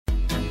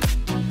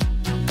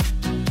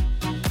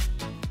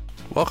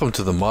Welcome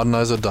to the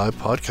Modernize or Die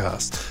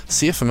podcast,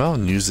 CFML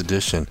News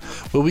Edition,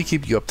 where we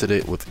keep you up to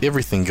date with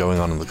everything going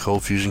on in the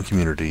Cold Fusion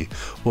community.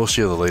 We'll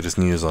share the latest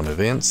news on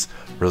events,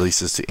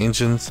 releases to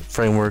engines,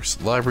 frameworks,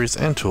 libraries,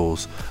 and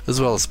tools, as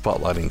well as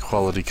spotlighting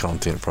quality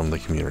content from the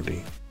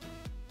community.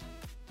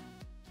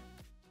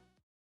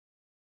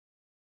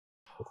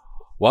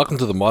 Welcome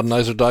to the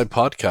Modernize or Die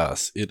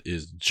podcast. It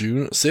is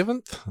June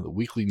 7th. The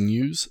weekly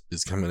news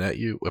is coming at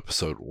you,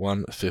 episode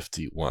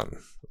 151.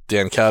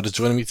 Dan Cowd is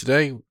joining me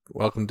today.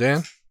 Welcome,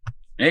 Dan.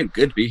 Hey,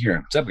 good to be here.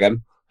 What's up,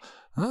 Gavin?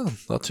 Oh,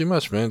 not too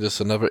much, man. Just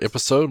another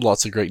episode.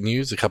 Lots of great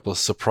news. A couple of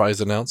surprise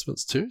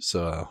announcements, too.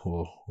 So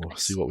we'll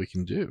see what we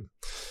can do.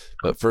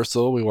 But first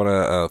of all, we want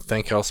to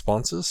thank our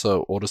sponsors.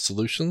 So Order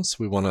Solutions,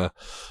 we want to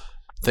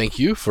thank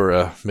you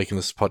for making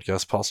this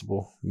podcast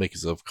possible.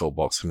 Makers of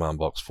ColdBox,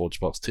 CommandBox,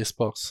 ForgeBox,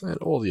 TestBox, and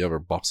all the other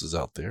boxes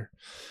out there.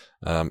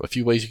 A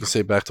few ways you can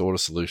say back to Order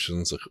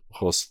Solutions. Of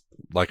course,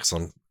 like us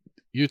on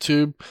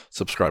YouTube,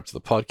 subscribe to the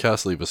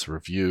podcast, leave us a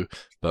review,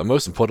 but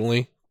most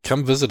importantly,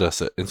 come visit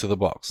us at Into the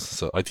Box.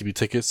 So ITB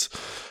tickets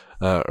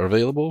are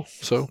available,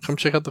 so come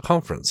check out the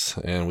conference.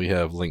 And we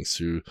have links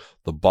to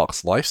the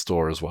Box Life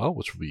Store as well,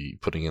 which we'll be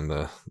putting in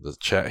the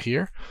chat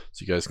here,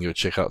 so you guys can go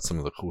check out some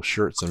of the cool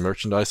shirts and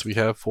merchandise we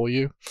have for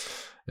you.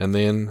 And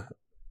then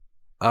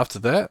after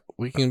that,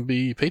 we can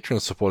be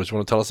Patreon supporters. You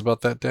want to tell us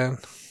about that, Dan?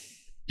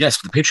 Yes,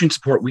 for the Patreon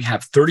support, we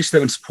have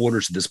 37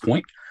 supporters at this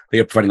point. They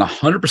are providing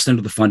 100%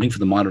 of the funding for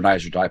the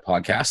Modernize or Die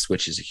podcast,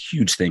 which is a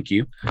huge thank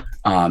you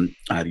to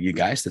you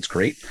guys. That's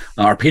great.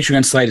 Our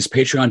Patreon site is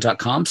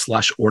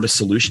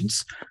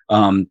patreon.com/ortasolutions.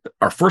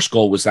 Our first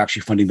goal was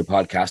actually funding the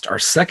podcast. Our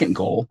second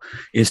goal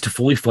is to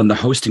fully fund the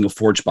hosting of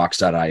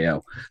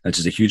ForgeBox.io. That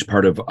is a huge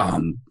part of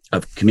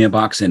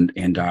CommandBox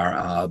and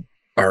our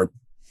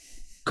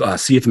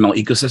CFML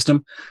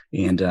ecosystem.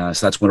 And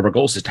so that's one of our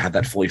goals, is to have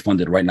that fully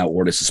funded. Right now,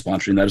 Ortus is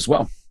sponsoring that as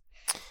well.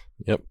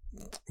 Yep.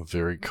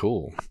 Very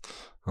cool.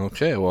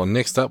 Okay, well,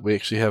 next up, we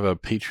actually have a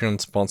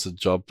Patreon-sponsored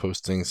job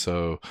posting.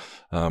 So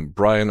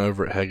Brian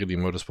over at Hagerty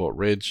Motorsport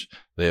Reg,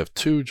 they have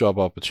 2 job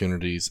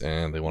opportunities,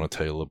 and they want to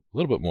tell you a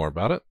little bit more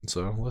about it.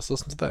 So let's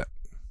listen to that.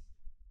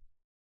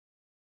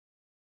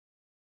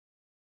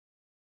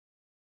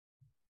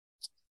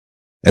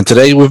 And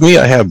today with me,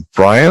 I have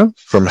Brian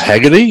from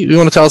Hagerty. You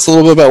want to tell us a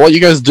little bit about what you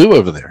guys do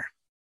over there?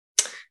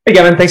 Hey,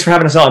 Gavin, thanks for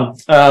having us on.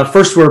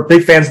 First, we're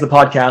big fans of the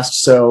podcast,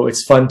 so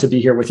it's fun to be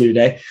here with you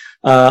today.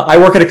 I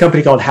work at a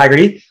company called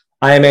Hagerty.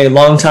 I am a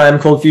longtime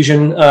Cold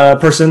Fusion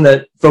person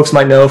that folks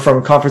might know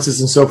from conferences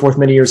and so forth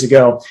many years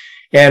ago.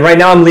 And right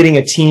now I'm leading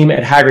a team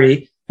at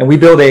Hagerty, and we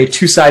build a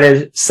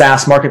 2-sided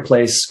SaaS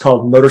marketplace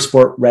called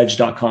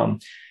motorsportreg.com.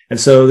 And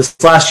so this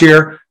last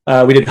year,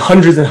 we did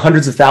hundreds and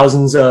hundreds of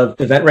thousands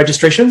of event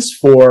registrations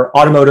for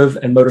automotive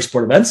and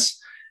motorsport events.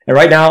 And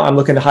right now I'm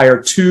looking to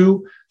hire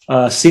 2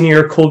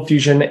 senior Cold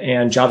Fusion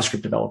and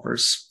JavaScript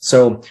developers.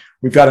 So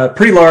we've got a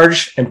pretty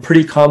large and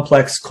pretty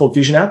complex Cold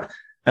Fusion app,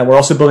 and we're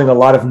also building a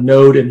lot of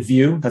Node and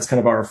Vue. That's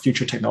kind of our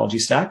future technology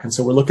stack. And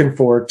so we're looking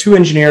for 2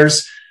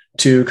 engineers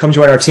to come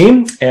join our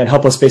team and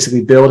help us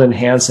basically build,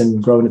 enhance,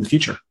 and grow into the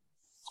future.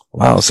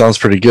 Wow, sounds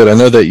pretty good. I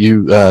know that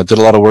you did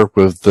a lot of work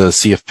with the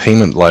CF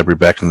payment library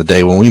back in the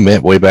day when we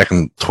met way back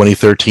in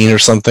 2013 or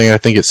something, I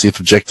think, at CF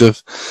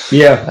Objective.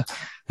 Yeah.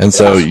 And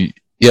so,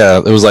 yeah,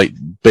 it was like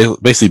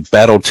basically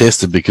battle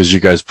tested because you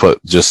guys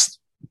put just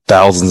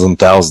thousands and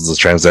thousands of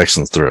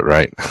transactions through it,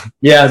 right?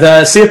 Yeah,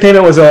 the CF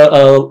payment was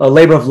a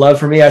labor of love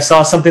for me. I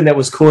saw something that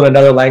was cool in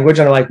another language,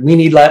 and I'm like, we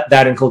need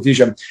that in Cold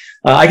Fusion.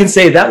 I can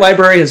say that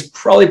library has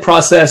probably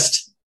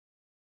processed,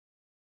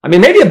 I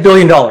mean, maybe $1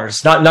 billion,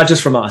 not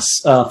just from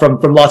us, from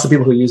lots of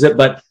people who use it,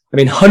 but I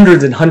mean,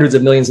 hundreds and hundreds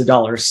of millions of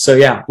dollars. So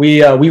yeah,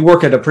 we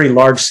work at a pretty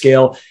large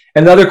scale.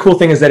 And the other cool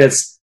thing is that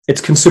it's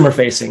consumer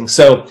facing.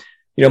 So,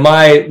 you know,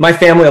 my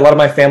family, a lot of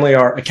my family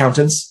are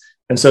accountants.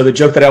 And so the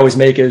joke that I always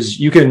make is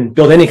you can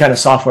build any kind of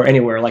software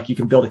anywhere, like you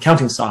can build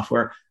accounting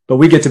software, but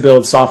we get to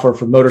build software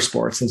for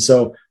motorsports. And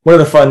so one of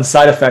the fun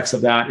side effects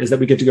of that is that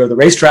we get to go to the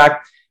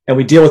racetrack and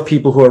we deal with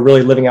people who are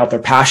really living out their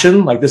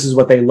passion. Like this is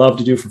what they love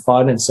to do for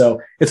fun. And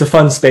so it's a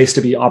fun space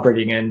to be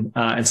operating in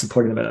and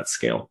supporting them at that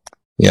scale.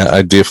 Yeah,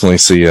 I definitely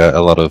see a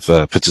lot of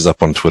pictures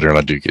up on Twitter, and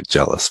I do get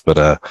jealous. But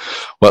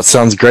well, it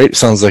sounds great.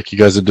 Sounds like you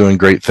guys are doing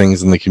great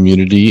things in the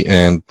community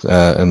and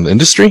in the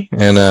industry.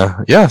 And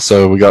yeah,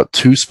 so we got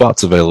 2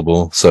 spots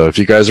available. So if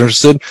you guys are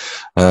interested,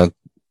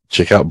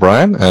 check out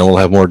Brian, and we'll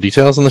have more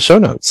details in the show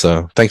notes.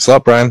 So thanks a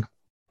lot, Brian.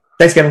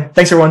 Thanks, Kevin.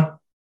 Thanks, everyone.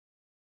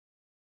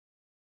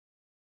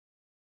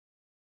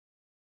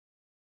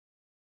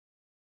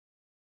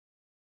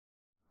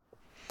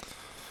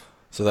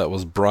 So that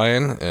was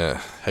Brian at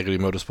Hagerty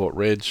Motorsport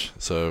Reg.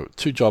 So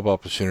 2 job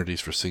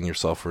opportunities for senior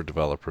software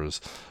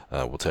developers.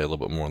 We'll tell you a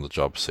little bit more in the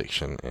job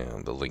section,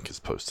 and the link is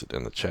posted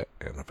in the chat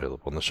and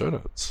available in the show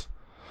notes.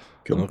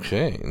 Cool.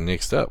 Okay,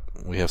 next up,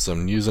 we have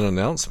some news and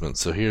announcements.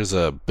 So here's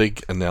a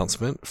big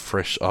announcement,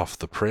 fresh off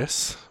the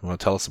press. You want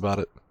to tell us about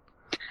it?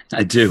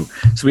 I do.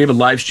 So we have a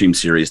live stream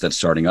series that's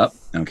starting up.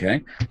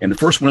 Okay. And the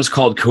first one is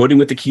called Coding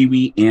with the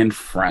Kiwi and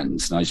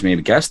Friends. Now, as you may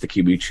have guessed, the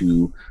Kiwi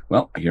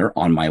here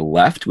on my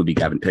left would be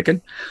Gavin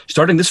Picken.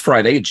 Starting this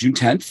Friday, June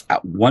 10th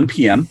at 1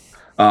 p.m.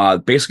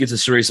 Basically, it's a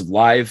series of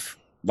live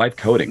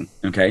coding.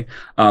 Okay.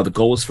 The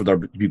goal is for there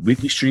to be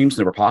weekly streams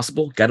whenever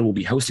possible. Gavin will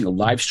be hosting a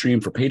live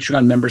stream for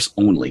Patreon members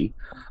only.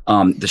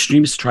 The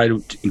streams try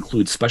to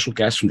include special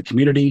guests from the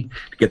community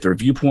to get their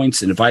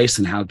viewpoints and advice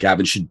on how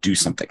Gavin should do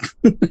something.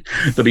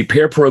 There'll be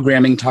pair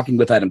programming, talking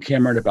with Adam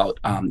Cameron about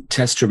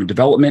test-driven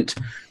development,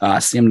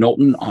 Sam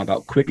Knowlton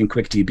about Quick and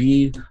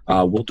QuickDB,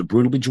 Walter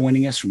Bruno will be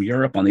joining us from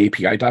Europe on the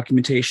API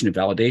documentation and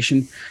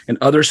validation, and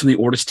others from the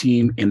Ortus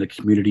team and the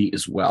community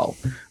as well.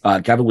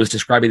 Gavin was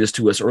describing this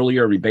to us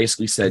earlier. We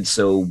basically said,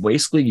 so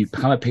basically you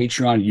become a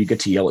Patreon, you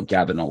get to yell at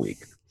Gavin all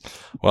week.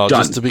 Well,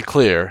 Done. just to be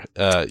clear,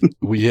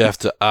 we have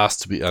to ask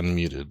to be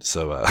unmuted.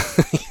 So,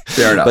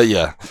 fair enough. But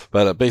yeah,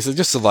 basically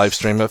just a live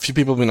stream. A few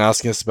people have been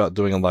asking us about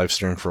doing a live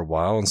stream for a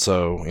while, and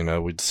so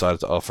we decided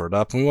to offer it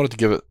up. And we wanted to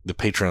give the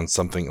Patreon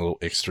something a little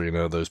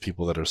extra. Those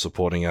people that are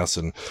supporting us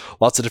in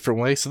lots of different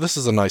ways. So this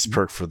is a nice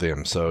perk for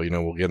them. So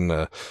we'll get in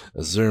a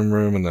Zoom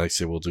room, and like I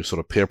say, we'll do sort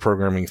of pair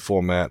programming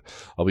format.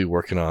 I'll be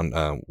working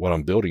on what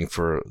I'm building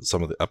for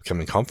some of the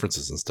upcoming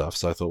conferences and stuff.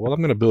 So I thought, well, I'm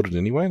going to build it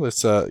anyway.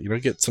 Let's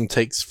get some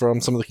takes from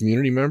some of the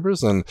community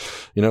members and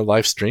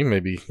live stream,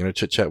 maybe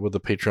chit chat with the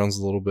Patreons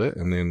a little bit,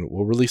 and then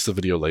we'll release the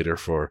video later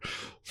for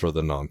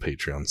the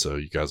non-Patreon, so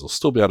you guys will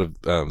still be able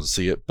to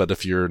see it. But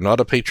if you're not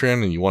a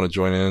Patreon and you want to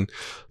join in,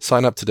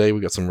 sign up today. We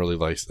got some really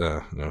nice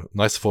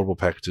nice affordable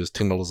packages.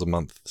 $10 a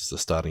month is the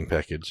starting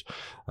package,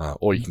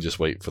 or you can just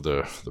wait for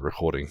the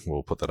recording.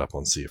 We'll put that up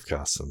on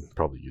CFcast and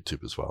probably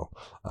YouTube as well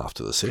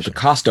after the session. The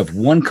cost of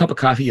 1 cup of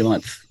coffee a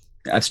month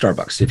at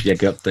Starbucks. If you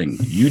get that thing,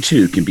 you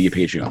too can be a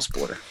Patreon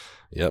supporter.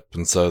 Yep,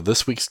 and so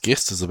this week's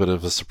guest is a bit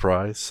of a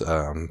surprise,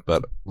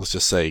 but let's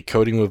just say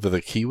Coding with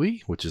the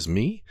Kiwi, which is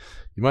me.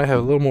 You might have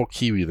a little more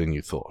Kiwi than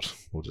you thought.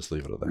 We'll just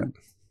leave it at that.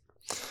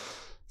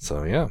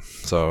 So yeah,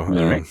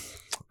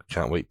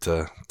 can't wait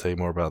to tell you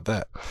more about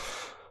that.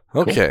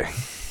 Okay,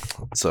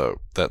 cool. So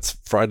that's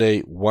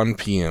Friday, 1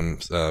 p.m.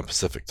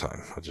 Pacific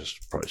time. I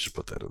just probably should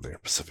put that in there,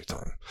 Pacific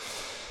time.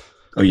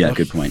 Oh yeah,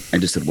 good point. I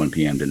just said 1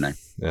 p.m., didn't I?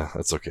 Yeah,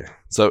 that's okay.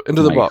 So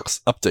Into the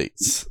Box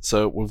updates.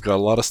 So we've got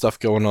a lot of stuff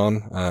going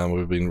on.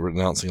 We've been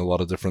announcing a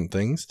lot of different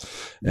things,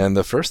 and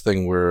the first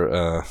thing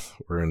we're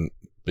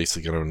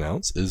basically going to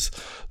announce is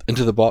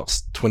Into the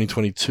Box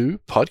 2022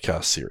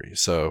 podcast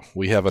series. So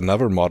we have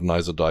another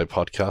Modernize or Die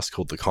podcast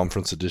called the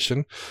Conference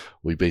Edition.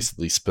 We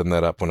basically spin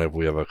that up whenever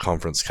we have a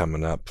conference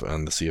coming up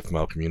in the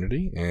CFML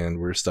community, and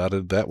we're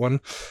started that one.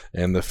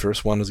 And the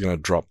first one is going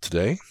to drop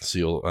today, so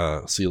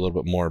you'll see a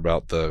little bit more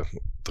about the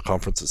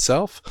conference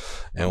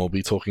itself, and we'll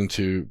be talking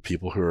to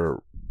people who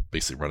are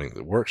basically running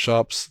the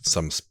workshops,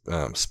 some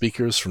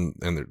speakers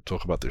and they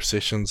talk about their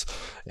sessions,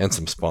 and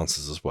some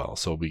sponsors as well.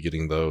 So we'll be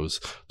getting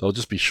those. They'll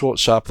just be short,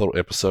 sharp little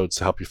episodes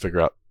to help you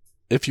figure out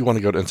if you want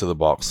to go Into the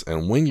Box.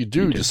 And when you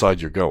do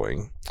decide you're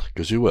going,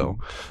 because you will,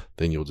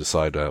 then you'll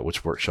decide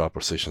which workshop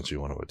or sessions you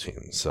want to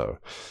attend. So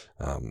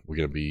we're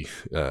going to be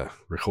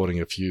recording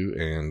a few,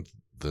 and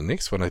the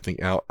next one, I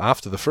think, out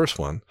after the first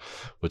one,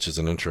 which is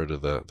an intro to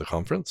the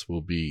conference,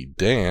 will be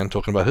Dan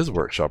talking about his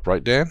workshop,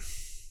 right, Dan?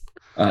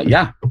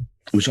 Yeah,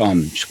 which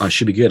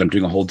should be good. I'm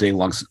doing a whole day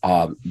long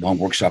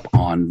workshop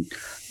on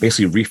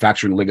basically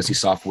refactoring legacy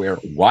software,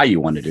 why you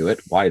want to do it,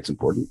 why it's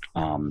important,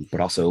 but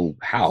also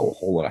how, a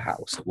whole lot of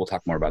how. So we'll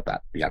talk more about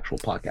that, the actual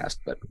podcast.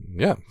 But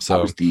yeah, so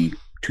that was the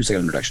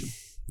 2-second introduction.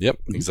 Yep,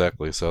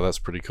 exactly. So that's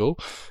pretty cool.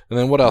 And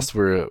then what else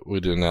we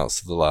did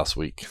announce the last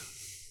week?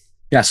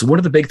 Yeah, so one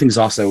of the big things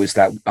also is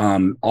that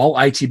all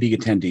ITB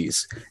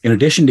attendees, in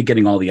addition to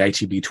getting all the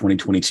ITB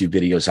 2022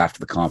 videos after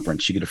the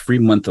conference, you get a free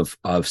month of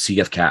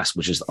CFcast,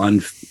 which is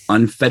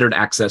unfettered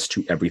access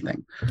to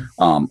everything,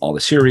 all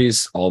the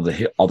series, all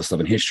the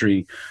stuff in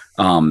history,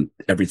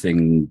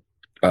 everything.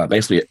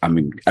 Basically,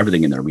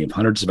 everything in there. We have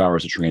hundreds of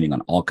hours of training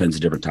on all kinds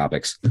of different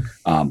topics.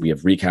 We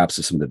have recaps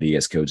of some of the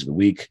VS codes of the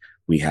week.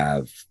 We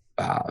have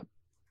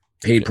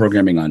paid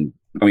programming on.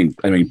 I mean,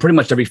 pretty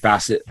much every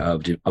facet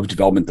of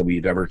development that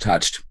we've ever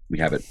touched, we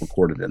have it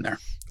recorded in there.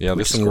 Yeah,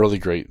 there's some really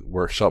great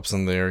workshops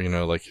in there.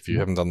 Like if you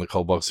haven't done the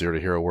ColdBox Zero to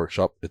Hero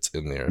workshop, it's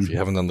in there. If you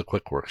haven't done the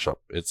Quick workshop,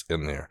 it's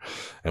in there.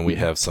 And we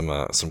have some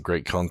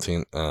great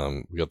content.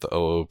 We got the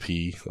OOP,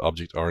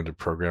 Object Oriented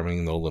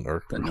Programming. Nolan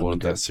Erk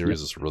recorded that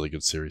series. It's a really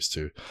good series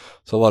too.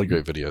 So a lot of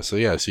great videos. So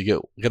yeah, so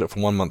you get it for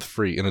 1 month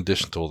free in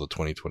addition to all the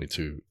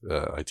 2022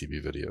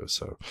 ITB videos.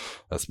 So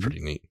that's pretty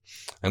neat.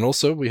 And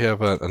also we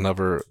have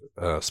another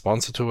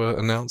sponsor to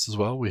announce as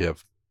well. We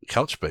have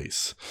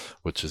Couchbase,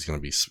 which is going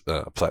to be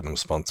a platinum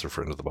sponsor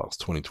for Into the Box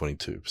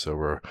 2022. So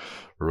we're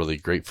really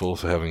grateful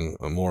for having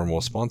more and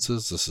more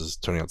sponsors. This is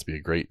turning out to be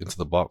a great Into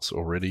the Box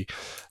already,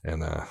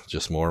 and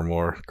just more and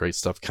more great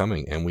stuff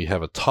coming. And we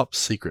have a top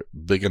secret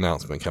big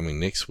announcement coming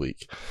next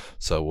week,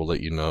 so we'll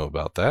let you know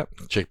about that.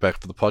 Check back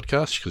for the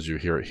podcast because you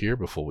hear it here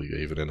before we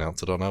even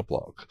announce it on our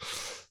blog.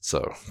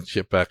 So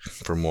check back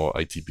for more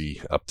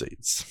ITB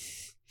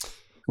updates.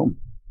 Cool.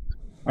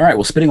 All right.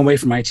 Well, spinning away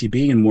from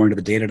ITB and more into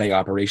the day-to-day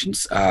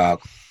operations.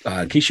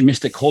 In case you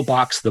missed it,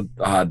 ColdBox,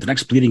 the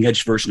next bleeding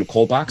edge version of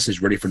ColdBox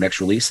is ready for next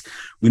release.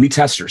 We need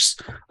testers.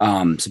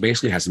 So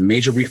basically, it has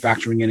major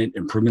refactoring in it,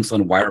 improvements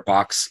on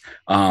Wirebox,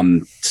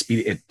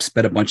 it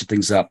sped a bunch of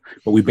things up.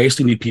 But we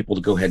basically need people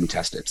to go ahead and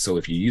test it. So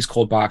if you use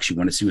ColdBox, you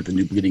want to see what the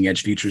new bleeding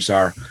edge features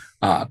are,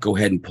 go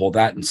ahead and pull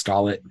that,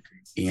 install it,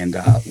 and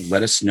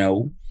let us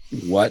know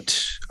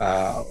what's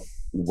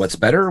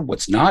better,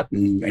 what's not,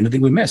 and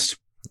anything we missed.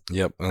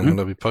 Yep, I'm going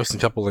to be posting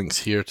a couple links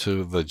here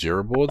to the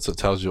Jira boards that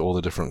tells you all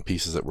the different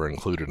pieces that were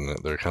included in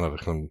it. They're kind of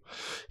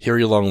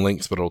hairy long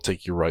links, but it'll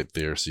take you right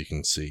there so you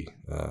can see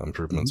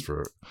improvements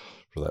for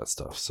that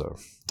stuff. So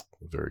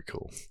very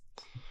cool.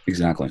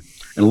 Exactly,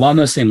 and along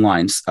those same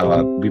lines, we have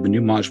a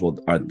new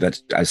module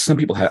that some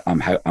people have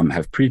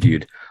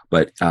previewed,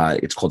 but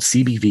it's called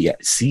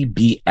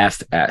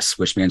CBFS,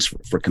 which stands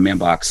for Command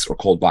Box or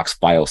Cold Box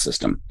File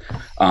System.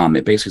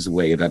 It basically is a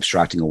way of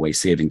abstracting away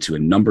saving to a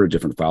number of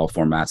different file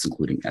formats,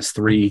 including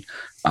S3,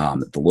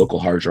 the local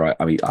hard drive,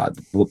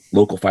 the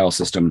local file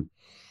system,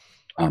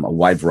 a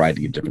wide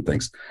variety of different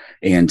things.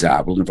 And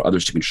we're looking for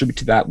others to contribute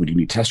to that. We do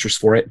need testers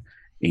for it,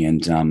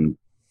 and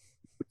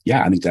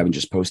I think Devin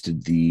just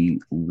posted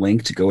the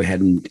link to go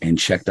ahead and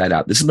check that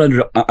out. This has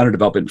been under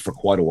development for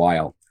quite a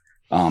while.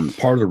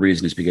 Part of the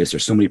reason is because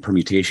there's so many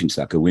permutations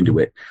that go into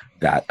it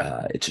that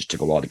it just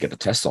took a while to get the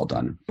tests all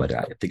done. But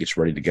I think it's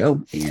ready to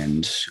go,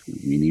 and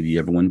we need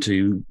everyone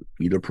to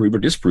either approve or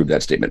disapprove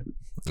that statement.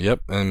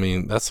 Yep, I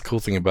mean that's the cool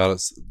thing about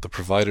it. The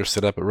provider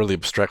setup, it really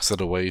abstracts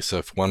it away. So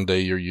if one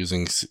day you're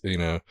using,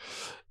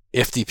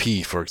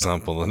 FTP, for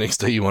example, the next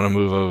day you want to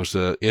move over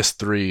to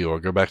S3 or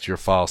go back to your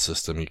file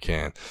system, you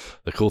can.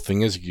 The cool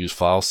thing is you can use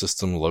file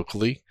system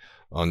locally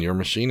on your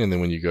machine, and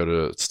then when you go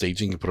to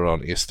staging, you put it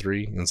on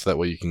S3, and so that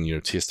way you can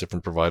test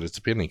different providers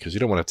depending, because you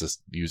don't want to have to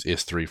use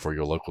S3 for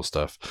your local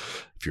stuff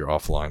if you're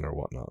offline or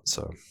whatnot.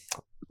 So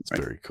it's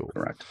very cool.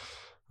 Correct.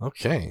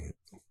 Okay,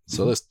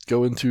 so let's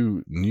go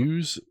into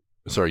new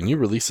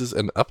releases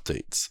and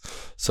updates.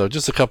 So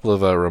just a couple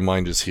of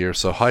reminders here.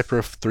 So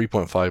Hyper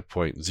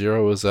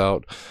 3.5.0 is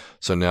out.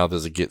 So now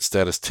there's a get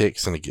status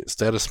text and a get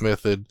status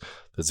method.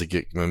 There's a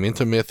get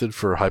momentum method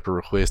for Hyper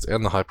request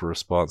and the Hyper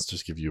response,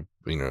 just give you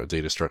a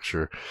data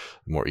structure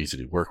more easy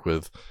to work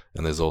with.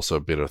 And there's also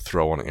a better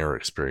throw on error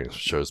experience,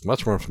 which shows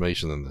much more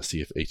information than the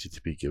CF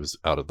HTTP gives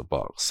out of the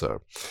box. So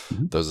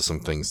those are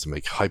some things to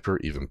make Hyper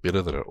even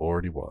better than it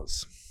already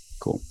was.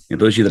 Cool. And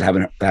those of you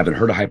that haven't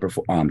heard of Hyper,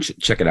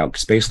 check it out,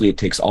 because basically it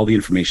takes all the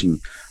information,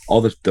 all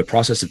the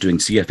process of doing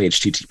CF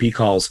HTTP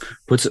calls,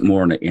 puts it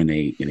more in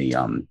a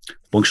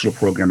functional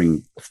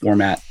programming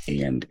format,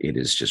 and it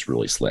is just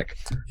really slick.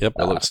 Yep,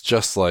 it looks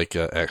just like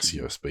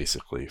Axios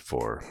basically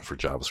for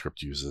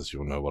JavaScript users.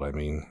 You'll know what I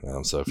mean.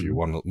 So if you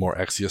want more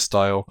Axios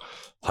style,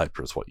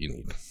 Hyper is what you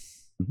need.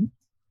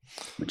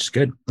 Which is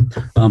good.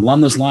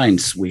 Along those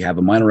lines, we have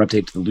a minor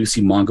update to the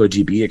Lucy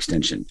MongoDB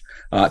extension.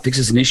 It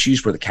fixes an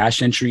issues where the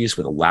cache entries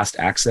with the last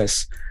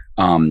access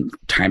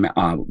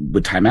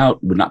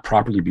timeout would not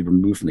properly be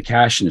removed from the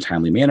cache in a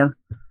timely manner.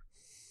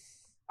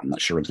 I'm not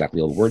sure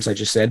exactly all the words I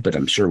just said, but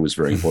I'm sure it was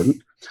very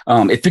important.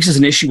 It fixes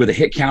an issue where the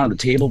hit count of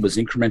the table was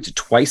incremented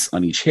twice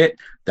on each hit.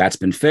 That's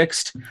been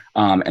fixed.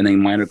 And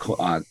then minor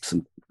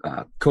some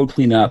code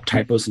cleanup,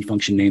 typos and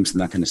function names and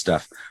that kind of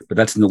stuff. But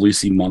that's in the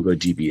Lucy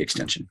MongoDB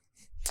extension.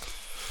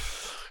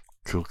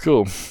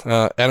 Cool.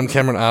 Adam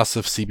Cameron asks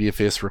if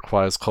CBFS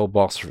requires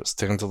ColdBox for its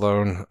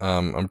standalone.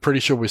 I'm pretty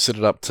sure we set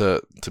it up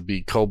to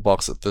be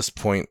ColdBox at this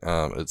point.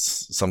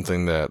 It's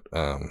something that,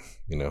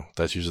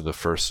 that's usually the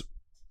first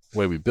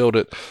way we build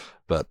it,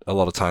 but a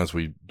lot of times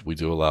we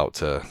do allow it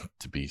to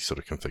be sort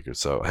of configured.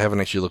 So I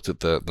haven't actually looked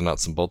at the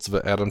nuts and bolts of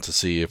it, Adam, to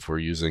see if we're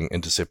using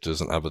interceptors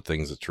and other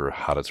things that are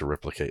harder to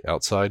replicate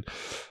outside.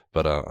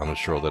 But I'm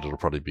sure that it'll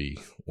probably be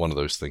one of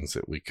those things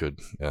that we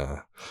could, with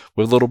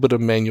a little bit of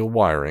manual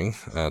wiring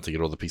to get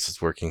all the pieces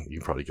working, you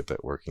can probably get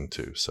that working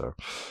too. So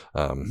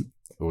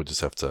we'll just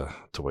have to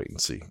wait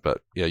and see.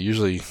 But yeah,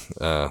 usually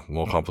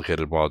more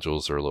complicated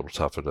modules are a little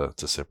tougher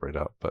to separate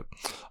out. But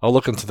I'll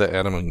look into that,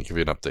 Adam, and give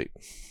you an update.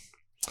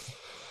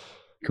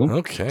 Cool.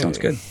 Okay. Sounds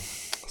good.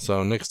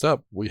 So next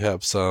up, we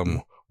have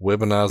some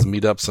webinars,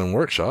 meetups, and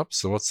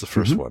workshops. So what's the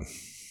first one?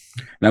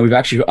 Now we've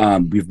actually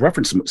we've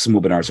referenced some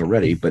webinars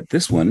already, but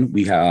this one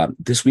we have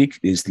this week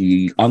is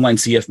the online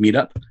CF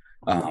meetup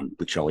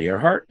with Charlie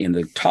Earhart, and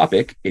the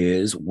topic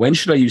is when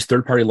should I use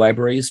third-party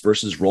libraries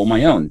versus roll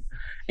my own?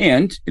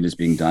 And it is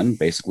being done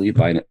basically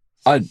by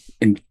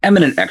an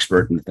eminent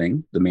expert in the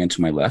thing, the man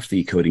to my left,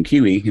 the coding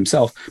Kiwi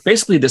himself.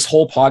 Basically, this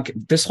whole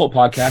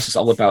podcast is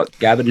all about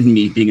Gavin and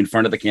me being in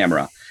front of the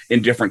camera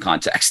in different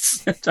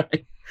contexts.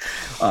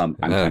 I'm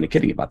kind of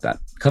kidding about that.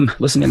 Come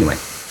listen anyway.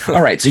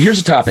 All right. So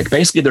here's the topic.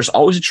 Basically, there's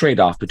always a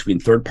trade-off between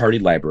third-party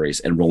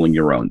libraries and rolling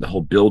your own, the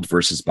whole build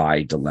versus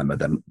buy dilemma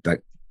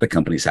that the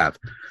companies have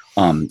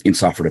in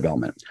software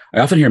development.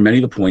 I often hear many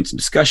of the points in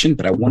discussion,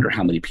 but I wonder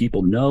how many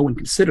people know and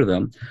consider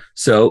them.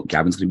 So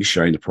Gavin's going to be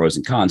sharing the pros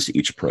and cons to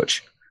each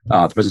approach.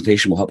 The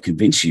presentation will help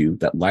convince you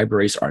that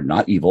libraries are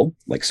not evil,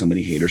 like so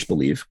many haters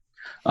believe.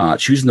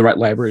 Choosing the right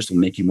libraries will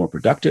make you more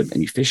productive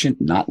and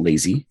efficient, not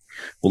lazy.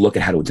 We'll look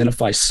at how to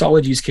identify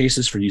solid use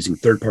cases for using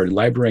third-party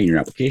library in your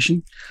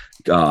application,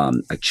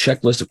 a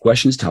checklist of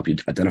questions to help you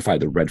identify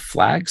the red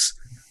flags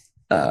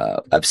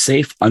of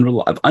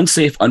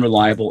unsafe,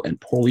 unreliable,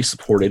 and poorly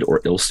supported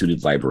or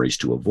ill-suited libraries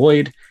to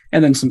avoid,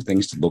 and then some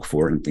things to look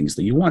for and things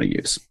that you want to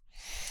use.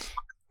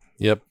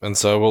 Yep, and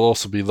so we'll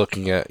also be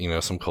looking at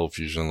some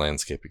ColdFusion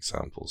landscape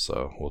examples.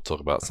 So we'll talk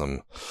about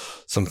some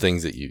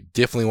things that you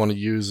definitely want to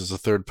use as a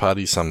third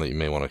party, some that you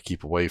may want to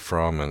keep away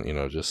from, and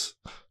just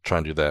try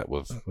and do that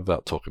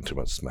without talking too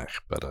much smack.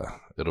 But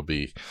it'll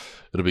be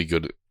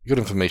good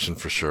information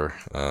for sure.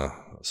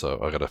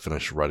 So I got to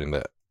finish writing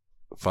that,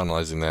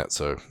 finalizing that.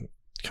 So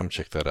come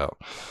check that out.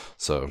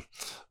 So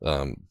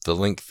the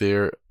link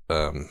there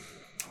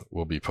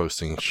we'll be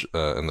posting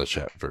in the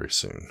chat very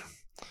soon.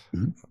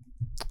 Mm-hmm.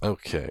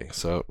 Okay,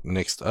 so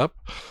next up,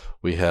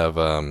 we have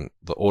the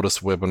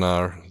Autus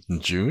webinar in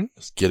June,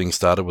 getting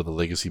started with a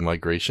legacy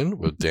migration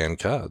with Dan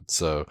Card.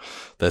 So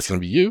that's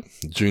going to be you,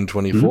 June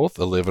 24th,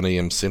 11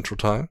 a.m. Central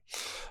Time.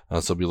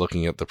 So we'll be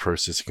looking at the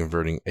process of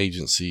converting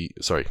legacy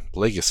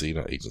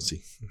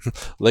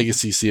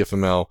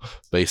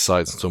CFML-based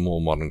sites into a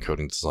more modern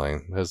coding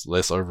design. It has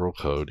less overall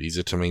code,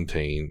 easier to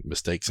maintain,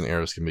 mistakes and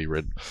errors can be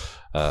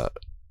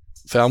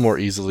found more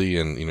easily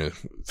and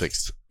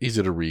fixed,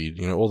 easier to read,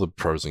 all the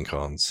pros and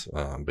cons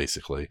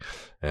basically,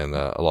 and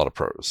a lot of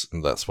pros,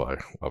 and that's why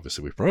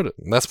obviously we promote it,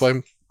 and that's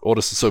why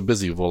Autus is so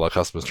busy with all our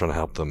customers trying to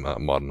help them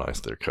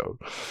modernize their code.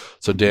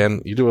 So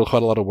Dan, you do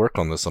quite a lot of work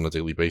on this on a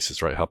daily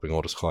basis, right? Helping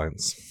Autus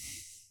clients.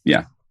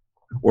 Yeah,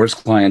 Autus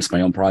clients, my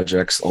own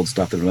projects, old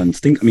stuff that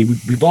runs.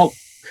 We've all.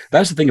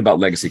 That's the thing about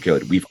legacy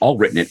code. We've all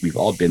written it. We've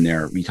all been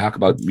there. We talk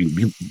about,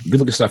 we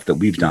look at stuff that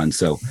we've done.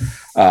 So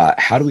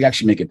how do we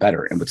actually make it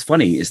better? And what's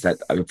funny is that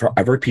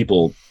I've heard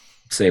people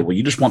say, well,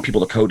 you just want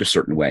people to code a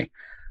certain way.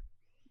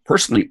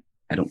 Personally,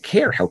 I don't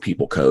care how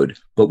people code,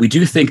 but we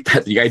do think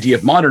that the idea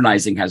of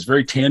modernizing has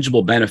very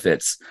tangible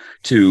benefits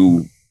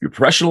to your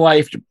professional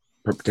life, to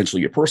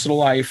potentially your personal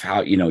life,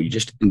 how, you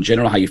just in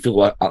general, how you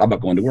feel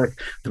about going to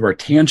work. There are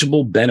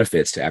tangible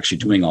benefits to actually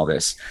doing all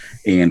this.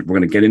 And we're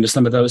going to get into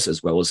some of those,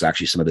 as well as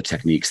actually some of the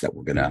techniques that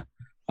we're going to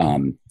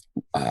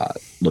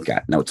look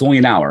at. Now, it's only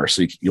an hour,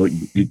 so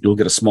you'll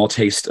get a small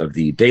taste of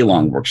the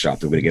day-long workshop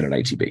that we're going to get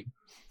at ITB.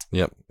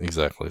 Yep,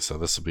 exactly. So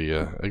this will be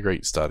a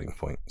great starting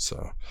point.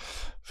 So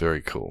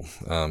very cool.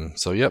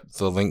 So yep,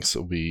 the links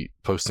will be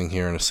posting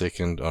here in a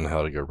second on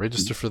how to go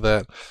register for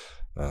that.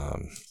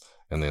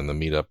 And then the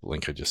meetup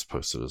link I just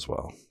posted as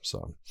well.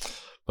 So,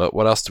 but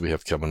what else do we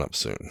have coming up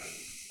soon?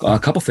 A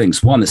couple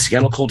things. One, the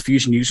Seattle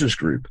ColdFusion Users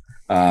Group.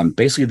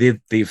 Basically,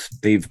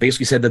 they've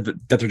basically said that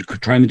they're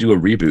trying to do a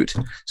reboot.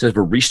 So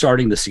we're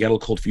restarting the Seattle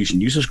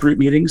ColdFusion Users Group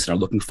meetings, and are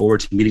looking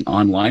forward to meeting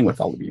online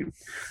with all of you.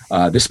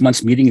 This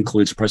month's meeting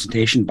includes a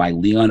presentation by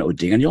Leon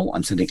O'Daniel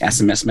on sending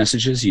SMS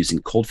messages using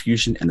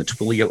ColdFusion and the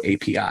Twilio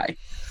API.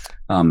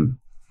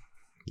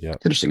 Yeah,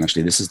 it's interesting.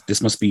 Actually,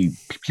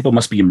 people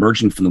must be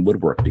emerging from the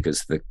woodwork,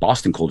 because the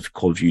Boston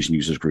ColdFusion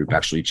Users Group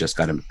actually just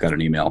got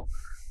an email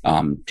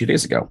 2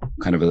 days ago,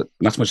 kind of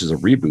not so much as a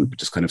reboot, but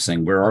just kind of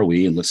saying, where are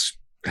we, and let's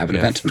have an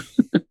event.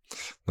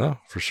 No,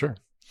 for sure.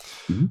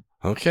 Mm-hmm.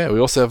 Okay, we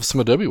also have some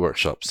Adobe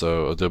workshops.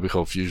 So Adobe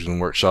ColdFusion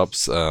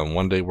workshops,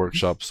 one-day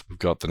workshops. We've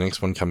got the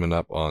next one coming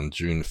up on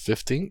June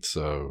 15th,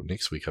 so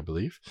next week, I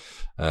believe,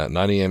 9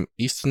 a.m.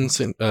 Eastern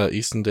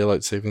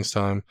Daylight Savings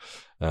Time.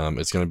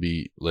 It's going to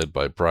be led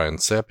by Brian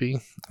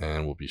Sappi,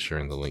 and we'll be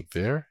sharing the link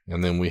there.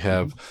 And then we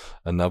have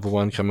another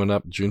one coming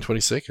up June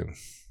 22nd.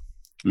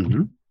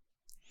 Mm-hmm.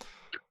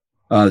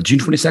 June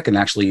 22nd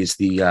actually is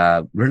we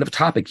don't have a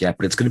topic yet,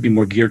 but it's going to be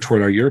more geared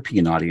toward our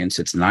European audience.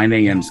 It's 9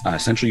 a.m.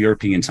 Central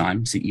European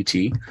Time, CET.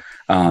 It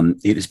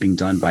is being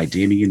done by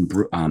Damien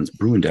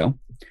Bruindo,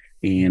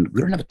 and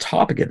we don't have a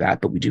topic of that,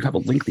 but we do have a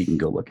link that you can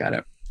go look at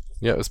it.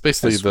 Yeah, it's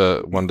basically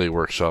the one-day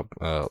workshop,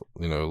 a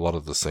lot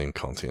of the same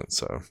content.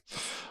 So,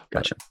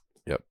 gotcha.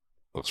 Yep,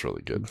 looks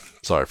really good.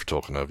 Sorry for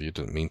talking over you.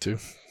 Didn't mean to.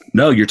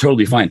 No, you're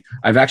totally fine.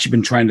 I've actually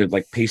been trying to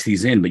paste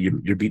these in, but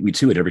you're beating me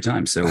to it every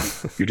time. So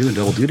you're doing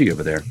double duty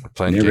over there.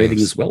 Narrating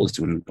as well as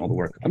doing all the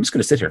work. I'm just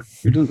going to sit here.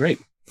 You're doing great.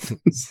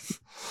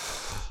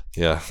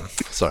 Yeah,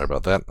 sorry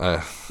about that.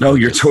 No,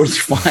 you're totally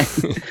fine.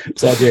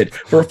 It's all good.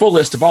 For a full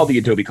list of all the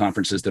Adobe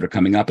conferences that are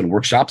coming up, and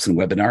workshops and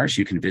webinars,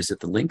 you can visit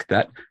the link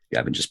that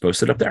Gavin just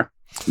posted up there.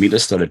 Meet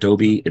us at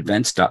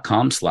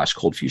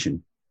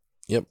adobeevents.com/ColdFusion.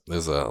 Yep,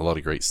 there's a lot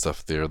of great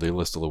stuff there. They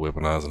list all the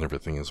webinars and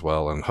everything as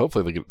well, and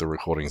hopefully they get the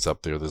recordings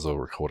up there. There's a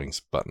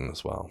recordings button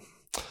as well.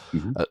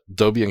 Mm-hmm.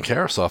 Adobe and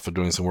Carahsoft are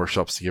doing some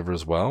workshops together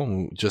as well.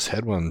 We just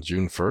had one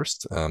June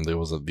 1st. There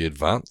was the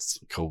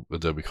Advanced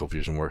Adobe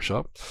ColdFusion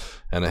workshop,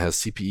 and it has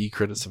CPE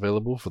credits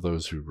available for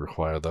those who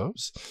require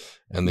those.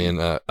 And then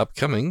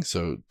upcoming,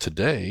 so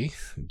today,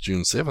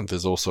 June 7th,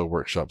 is also a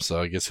workshop. So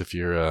I guess if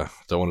you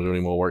don't want to do any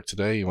more work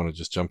today, you want to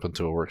just jump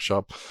into a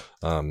workshop,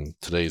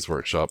 today's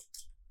workshop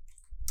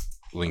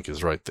link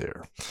is right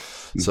there.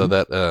 Mm-hmm. So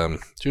that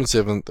June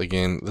 7th,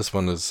 again, this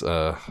one is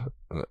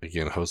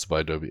again hosted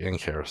by Adobe and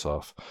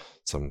Carahsoft.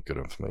 Some good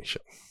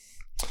information.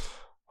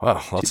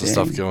 Wow, lots of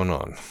stuff going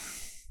on.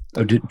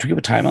 Oh, do you have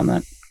a time on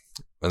that?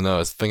 No,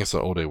 I think it's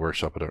an all-day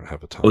workshop. I don't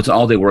have a time. Oh, it's an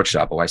all-day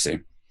workshop. Oh, I see.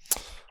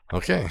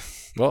 Okay.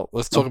 Well,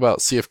 let's talk about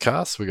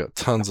CFcast. We got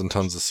tons and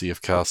tons of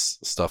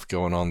CFcast stuff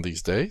going on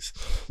these days.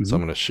 So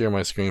I'm going to share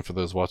my screen for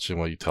those watching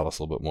while you tell us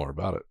a little bit more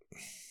about it.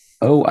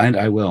 Oh, and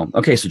I will.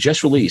 Okay, so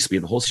just released. We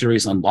have a whole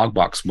series on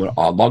Logbox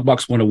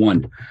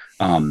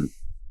 101.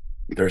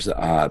 There's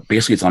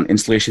basically it's on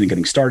installation and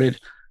getting started.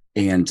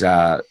 And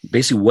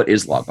basically, what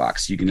is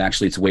Logbox? You can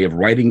actually, it's a way of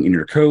writing in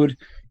your code.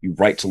 You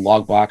write to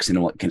Logbox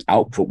and it can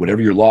output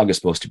whatever your log is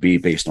supposed to be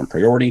based on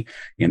priority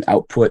and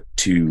output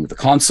to the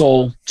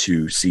console,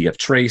 to CF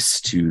Trace,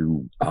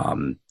 to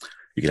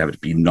you can have it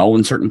be null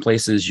in certain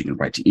places. You can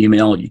write to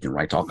email. You can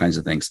write to all kinds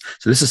of things.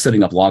 So this is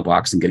setting up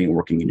Logbox and getting it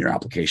working in your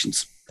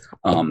applications.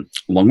 Along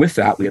with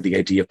that, we have the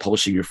idea of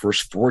publishing your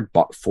first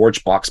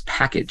ForgeBox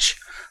package.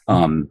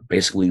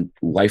 Basically,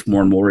 life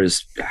more and more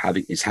is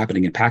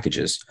happening in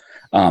packages.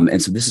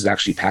 And so this is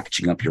actually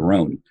packaging up your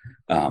own.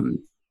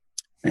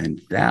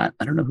 And that,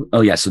 I don't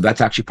know. So that's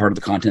actually part of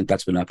the content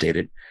that's been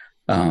updated.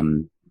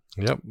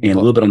 Yep. And a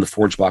little bit on the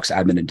ForgeBox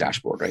admin and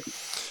dashboard, right?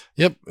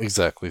 Yep,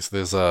 exactly. So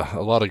there's a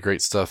lot of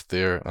great stuff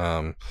there.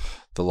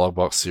 The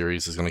Logbox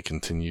series is going to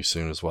continue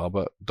soon as well.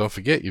 But don't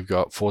forget, you've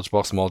got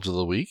ForgeBox Module of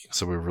the Week.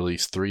 So we've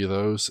released 3 of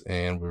those,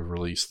 and we've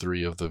released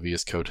 3 of the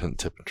VS Code Hint,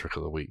 Tip, and Trick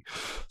of the Week.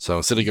 So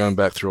instead of going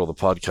back through all the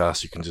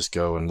podcasts, you can just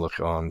go and look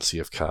on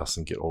CFcast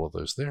and get all of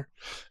those there.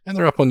 And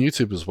they're up on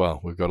YouTube as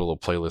well. We've got a little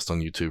playlist on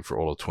YouTube for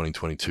all of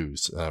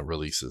 2022's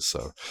releases.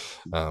 So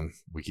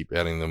we keep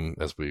adding them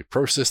as we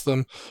process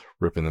them,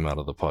 ripping them out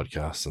of the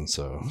podcast. And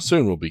so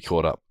soon we'll be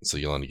caught up. So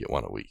you'll only get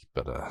 1 a week.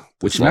 But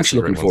which I'm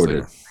actually looking forward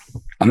to.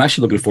 I'm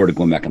actually looking forward to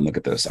going back and look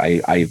at this.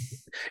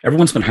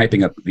 Everyone's been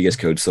hyping up VS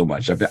Code so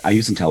much. I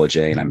use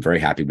IntelliJ and I'm very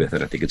happy with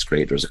it. I think it's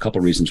great. There's a couple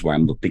of reasons why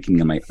I'm thinking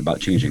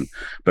about changing,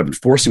 but I've been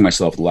forcing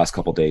myself the last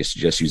couple of days to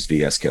just use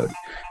VS Code.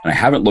 And I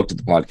haven't looked at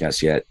the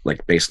podcast yet,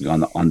 like basically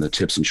on the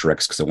tips and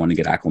tricks, because I want to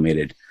get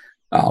acclimated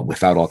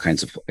without all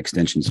kinds of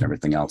extensions and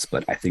everything else.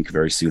 But I think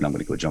very soon I'm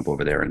going to go jump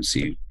over there and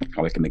see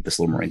how I can make this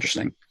a little more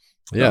interesting.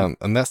 Yeah,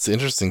 and that's the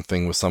interesting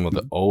thing with some of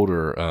the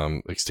older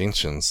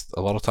extensions.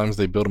 A lot of times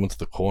they build them into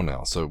the core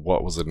now. So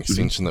what was an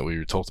extension that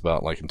we talked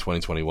about like in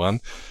 2021?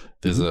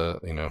 There's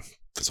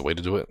there's a way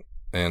to do it.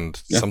 And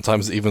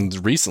sometimes even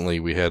recently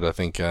we had, I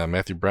think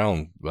Matthew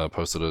Brown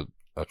posted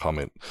a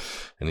comment,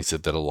 and he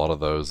said that a lot of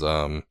those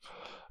are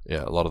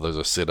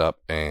set up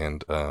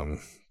and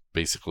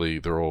basically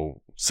they're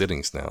all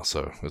settings now.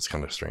 So it's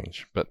kind of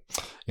strange. But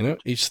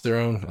each their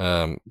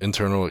own,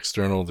 internal,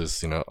 external.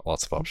 There's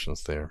lots of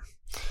options there.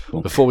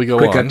 Cool. Before we go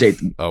quick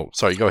update. Oh,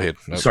 sorry, go ahead.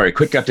 Nope. Sorry,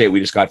 quick update we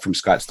just got from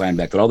Scott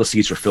Steinbeck that all the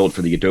seats are filled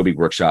for the Adobe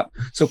workshop.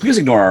 So please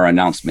ignore our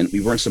announcement.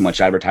 We weren't so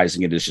much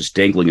advertising it as just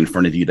dangling in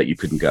front of you that you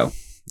couldn't go.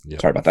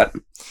 Yep. Sorry about that.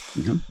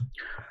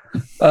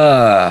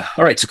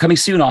 All right, so coming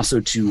soon also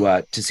to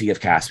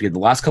CFcast. We had the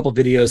last couple of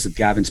videos of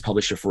Gavin's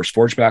published their first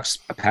ForgeBox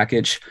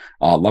package,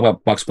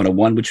 Logbox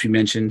 101, which we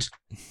mentioned.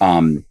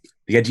 The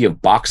idea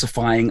of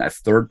boxifying a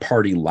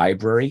third-party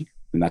library.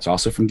 And that's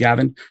also from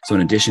Gavin. So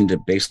in addition to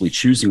basically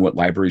choosing what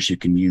libraries you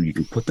can use, you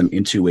can put them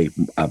into a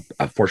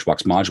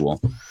ForgeBox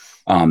module.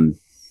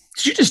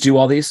 Did you just do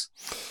all these?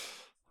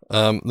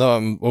 No,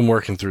 I'm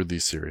working through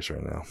these series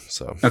right now.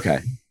 So okay.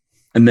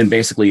 And then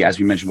basically, as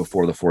we mentioned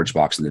before, the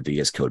ForgeBox and the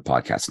VS Code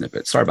podcast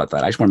snippet. Sorry about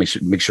that. I just want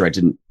to make sure I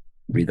didn't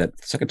read that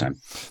the second time.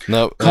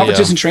 No.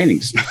 Conferences and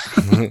trainings.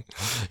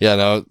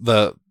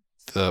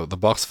 The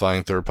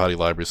boxifying third-party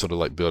library sort of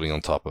like building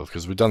on top of,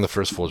 because we've done the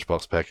first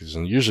ForgeBox package,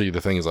 and usually the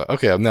thing is like,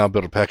 okay, I've now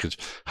built a package.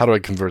 How do I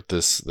convert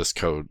this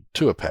code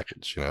to a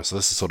package? So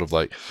this is sort of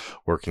like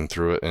working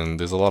through it, and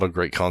there's a lot of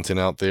great content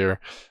out there,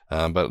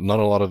 but not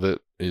a lot of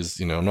it is,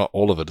 not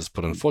all of it is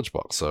put in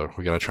ForgeBox. So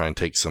we're going to try and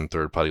take some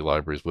third-party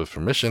libraries with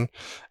permission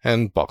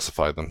and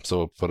boxify them. So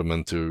we'll put them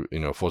into,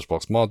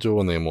 ForgeBox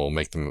module, and then we'll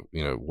make them,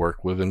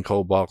 work within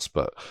ColdBox,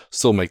 but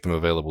still make them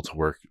available to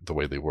work the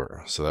way they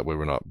were. So that way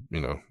we're not,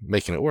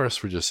 making it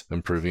worse. We're just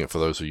improving it for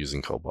those who are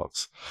using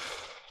ColdBox.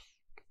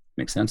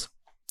 Makes sense.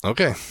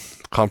 Okay.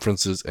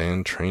 Conferences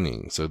and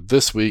training. So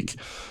this week,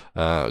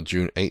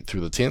 June 8th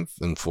through the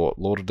 10th in Fort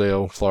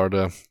Lauderdale,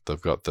 Florida,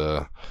 they've got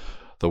the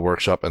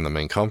workshop and the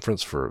main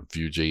conference for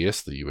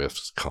Vue.js, the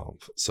US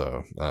Conf.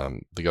 So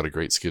they got a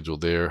great schedule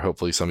there.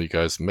 Hopefully some of you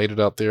guys made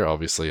it out there.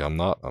 Obviously I'm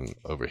not. I'm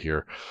over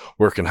here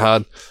working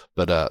hard,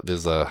 but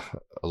there's a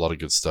lot of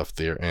good stuff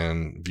there,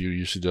 and Vue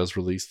usually does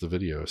release the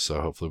video.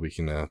 So hopefully we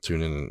can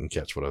tune in and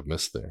catch what I've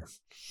missed there.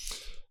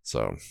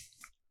 So,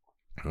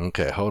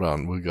 okay, hold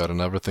on. We got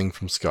another thing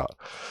from Scott.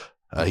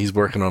 He's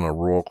working on a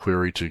raw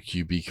query to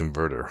QB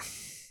converter.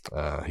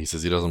 He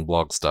says he doesn't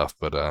blog stuff,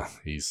 but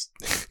he's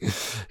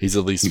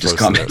at least just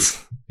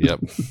comments. Yep.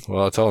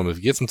 Well, I tell him if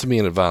he gets them to me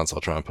in advance,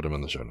 I'll try and put them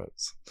in the show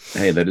notes.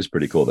 Hey, that is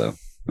pretty cool, though.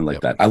 I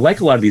like that. I like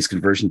a lot of these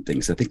conversion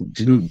things. I think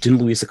didn't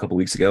Luis a couple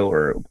weeks ago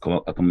or a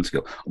couple months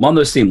ago, along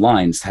those same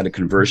lines, had a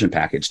conversion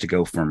package to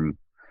go from.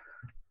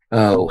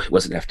 Oh, it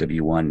wasn't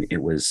FW1.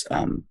 It was.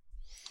 I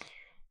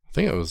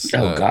think it was.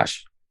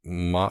 Gosh.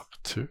 Mach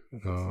 2.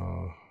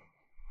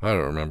 I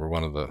don't remember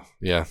one of the.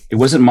 Yeah, It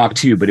wasn't Mach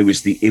 2, but it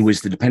was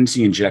the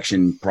dependency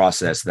injection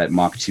process that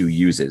Mach 2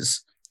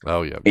 uses,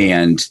 oh yeah,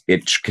 and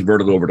it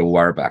converted over to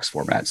Wireback's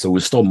format. So it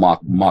was still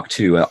Mach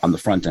 2 on the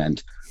front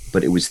end,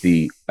 but it was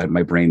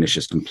my brain is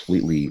just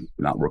completely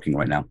not working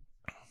right now,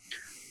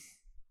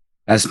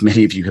 as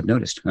many of you have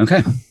noticed.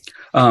 Okay.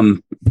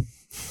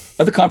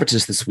 Other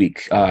conferences this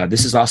week.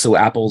 This is also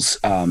Apple's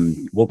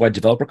Worldwide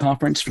Developer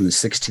Conference from the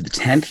 6th to the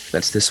 10th.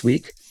 That's this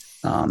week.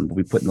 We'll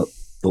be putting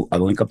a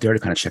link up there to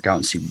kind of check out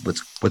and see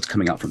what's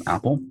coming out from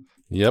Apple.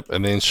 Yep,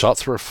 and then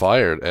shots were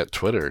fired at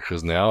Twitter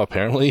because now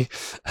apparently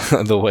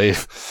the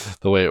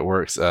way it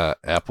works,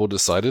 Apple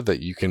decided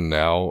that you can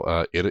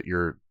now edit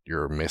your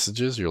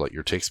messages,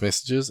 your text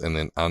messages, and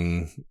then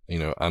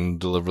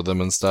undeliver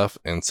them and stuff.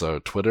 And so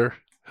Twitter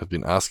have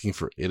been asking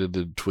for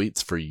edited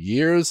tweets for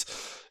years.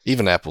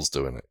 Even Apple's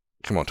doing it.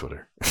 Come on,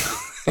 Twitter.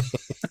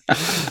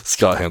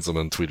 Scott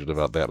Hanselman tweeted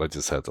about that. I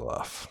just had to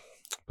laugh.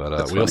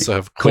 But we also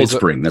have Cold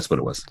Spring. That's what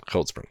it was.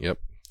 Cold Spring. Yep,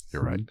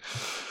 you're right.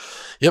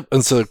 Yep,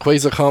 and so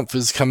QuasarConf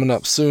is coming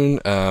up soon.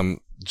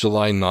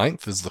 July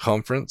 9th is the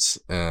conference.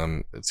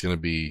 It's going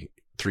to be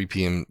 3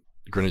 p.m.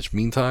 Greenwich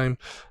Mean Time,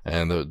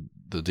 and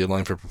the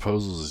deadline for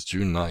proposals is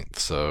June 9th.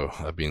 So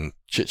I've been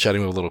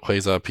chit-chatting with little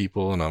Quasar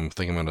people, and I'm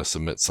thinking I'm going to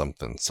submit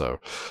something. So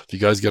if you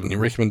guys got any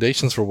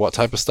recommendations for what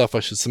type of stuff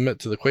I should submit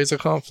to the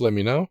QuasarConf, let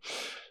me know.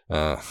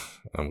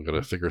 I'm going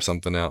to figure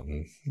something out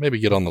and maybe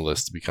get on the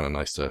list. It'd be kind of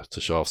nice to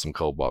show off some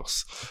code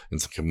box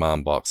and some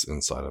command box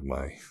inside of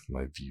my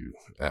View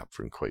app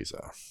from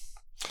Quasar.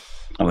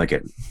 I like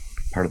it.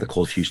 Part of the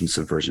Cold Fusion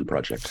Subversion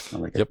project. I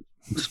like it.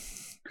 Yep.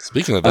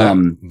 Speaking of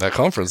that, that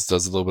conference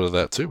does a little bit of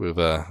that too with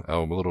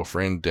our little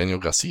friend Daniel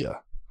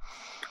Garcia.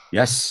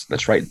 Yes,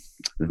 that's right.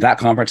 That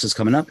conference is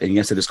coming up. And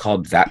yes, it is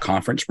called That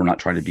Conference. We're not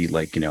trying to be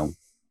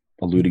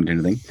alluding to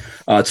anything.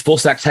 It's a full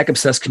stack tech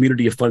obsessed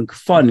community of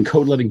fun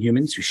code loving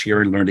humans who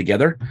share and learn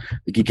together.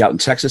 We geek out in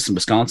Texas and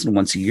Wisconsin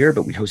once a year,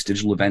 but we host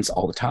digital events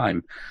all the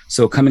time.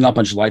 So coming up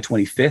on July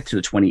 25th to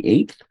the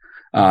 28th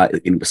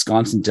in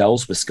Wisconsin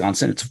Dells,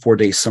 Wisconsin, it's a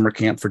 4-day summer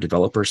camp for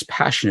developers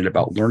passionate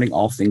about learning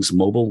all things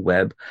mobile,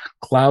 web,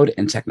 cloud,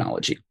 and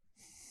technology.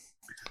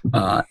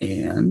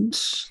 And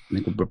I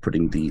think we're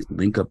putting the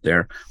link up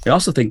there. I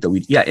also think that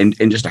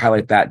and just to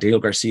highlight that, Daniel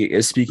Garcia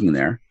is speaking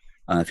there.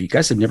 If you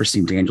guys have never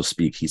seen Daniel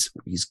speak, he's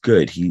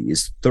good. He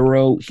is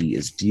thorough. He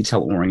is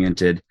detail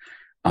oriented.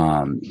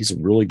 He's a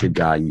really good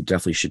guy. You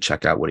definitely should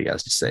check out what he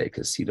has to say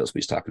because he knows what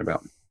he's talking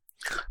about.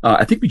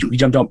 I think we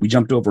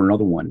jumped over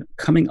another one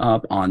coming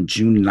up on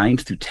June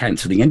 9th through 10th.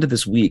 So the end of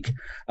this week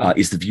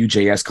is the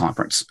Vue.js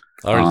conference.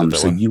 So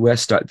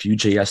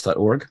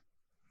us.vuejs.org.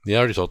 Yeah, I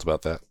already talked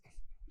about that.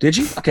 Did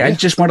you? Okay, yeah. I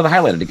just wanted to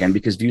highlight it again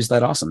because Vue's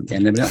that awesome.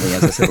 And evidently,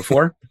 as I said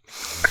before,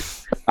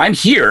 I'm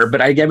here, but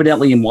I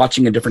evidently am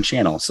watching a different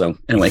channel. So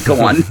anyway,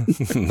 go on.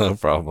 No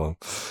problem.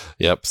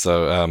 Yep.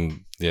 So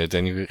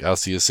Daniel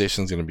Garcia's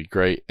session is going to be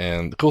great.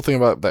 And the cool thing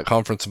about that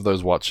conference, for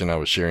those watching, I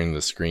was sharing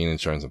the screen and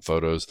showing some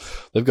photos.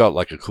 They've got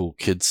like a cool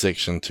kids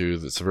section too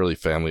that's really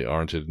family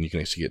oriented, and you can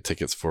actually get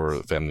tickets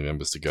for family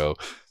members to go.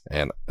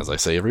 And as I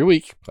say every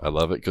week, I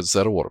love it because it's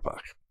at a water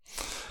park.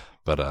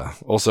 But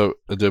also,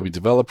 Adobe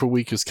Developer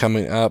Week is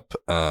coming up.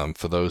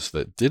 For those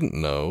that didn't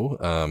know,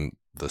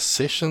 the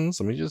sessions,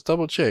 let me just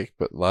double check,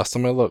 but last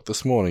time I looked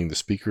this morning, the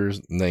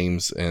speakers'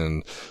 names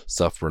and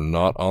stuff were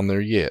not on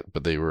there yet,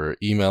 but they were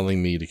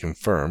emailing me to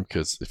confirm,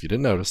 because if you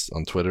didn't notice,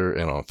 on Twitter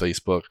and on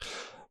Facebook,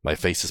 my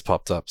face has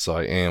popped up, so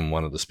I am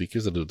one of the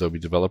speakers at Adobe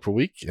Developer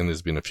Week, and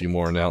there's been a few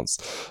more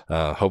announced.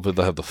 Hopefully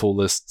they'll have the full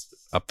list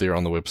up there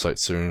on the website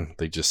soon.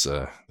 They just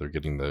they're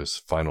getting those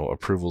final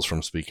approvals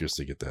from speakers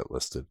to get that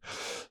listed.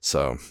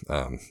 So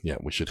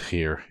we should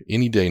hear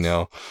any day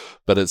now.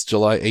 But it's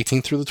July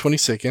 18th through the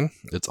 22nd.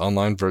 It's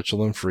online,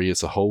 virtual, and free.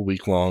 It's a whole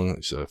week long.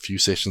 It's a few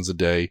sessions a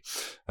day,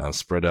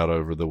 spread out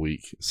over the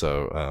week.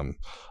 So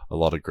a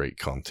lot of great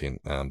content.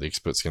 The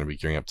expert's going to be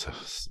gearing up to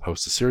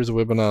host a series of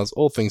webinars,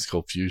 all things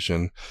Cold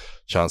Fusion,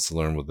 chance to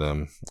learn with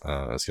them.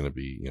 It's going to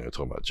be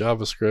talking about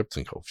JavaScript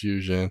and Cold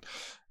Fusion,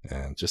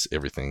 and just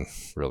everything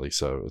really.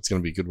 So it's going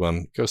to be a good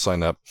one. Go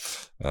sign up.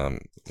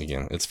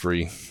 Again, it's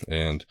free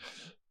and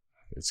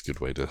it's a good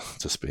way to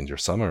spend your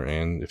summer.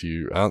 And if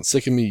you aren't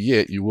sick of me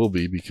yet, you will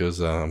be,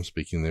 because I'm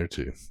speaking there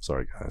too.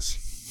 Sorry,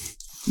 guys.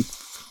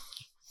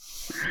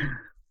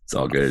 It's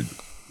all good.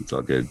 It's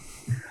all good.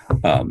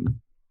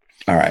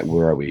 All right,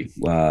 where are we?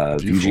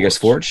 Vue.js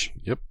Forge.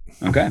 Yep.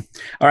 Okay.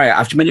 All right.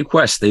 After many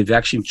requests, they've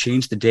actually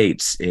changed the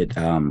dates.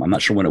 I'm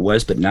not sure when it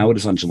was, but now it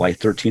is on July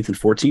 13th and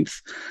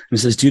 14th. And it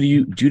says,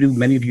 due to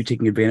many of you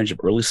taking advantage of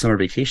early summer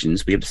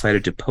vacations, we have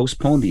decided to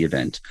postpone the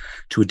event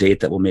to a date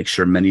that will make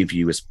sure many of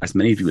you, as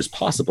many of you as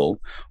possible,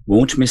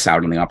 won't miss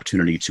out on the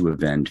opportunity to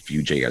attend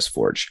Vue.js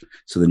Forge.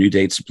 So the new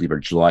dates, I believe, are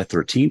July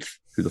 13th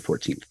through the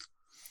 14th.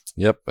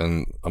 Yep.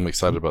 And I'm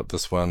excited about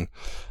this one.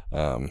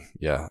 I'm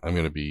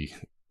going to be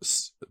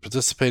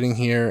participating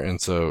here, and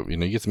so you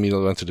get to meet a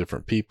bunch of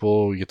different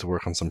people. You get to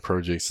work on some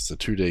projects. It's a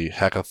 2-day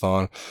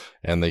hackathon,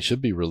 and they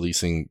should be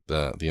releasing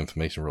the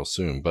information real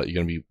soon. But we're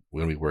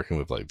gonna be working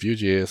with like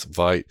Vue.js,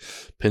 Vite,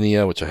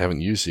 Pinea, which I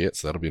haven't used yet,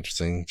 so that'll be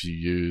interesting if you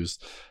use.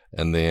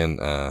 And then,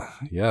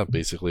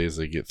 basically as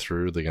they get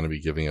through, they're going to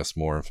be giving us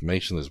more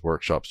information. There's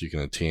workshops you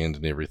can attend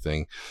and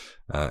everything,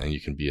 and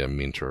you can be a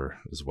mentor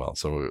as well.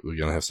 So we're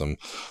going to have some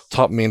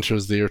top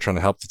mentors there trying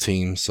to help the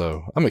team.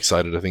 So I'm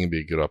excited. I think it'd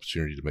be a good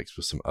opportunity to mix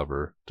with some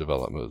other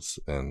developers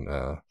and,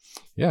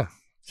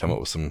 come up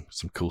with some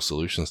cool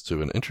solutions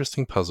to an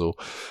interesting puzzle.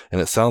 And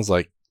it sounds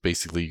like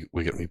basically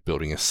we're going to be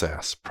building a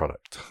SaaS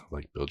product,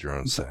 like build your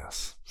own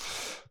SaaS.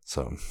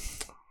 So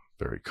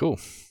very cool.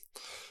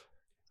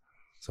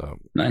 So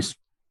nice.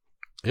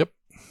 Yep.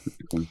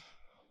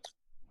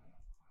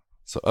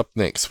 So up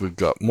next, we've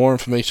got more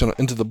information on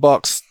Into the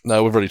Box.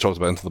 No, we've already talked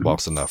about Into the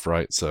Box enough,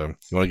 right? So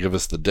you want to give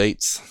us the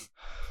dates?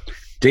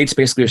 Dates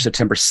basically are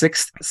September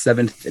 6th,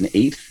 7th, and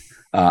 8th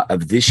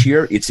of this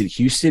year. It's in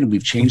Houston.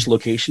 We've changed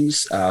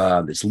locations.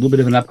 It's a little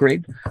bit of an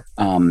upgrade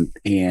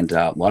and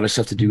a lot of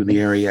stuff to do in the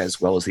area, as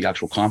well as the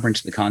actual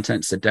conference and the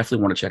content. So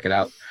definitely want to check it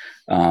out.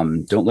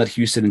 Don't let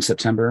Houston in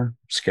September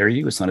scare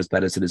you. It's not as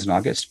bad as it is in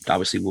August.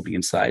 Obviously, we'll be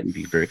inside and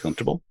be very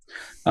comfortable.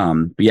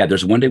 But yeah,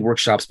 there's 1-day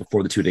workshops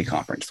before the 2-day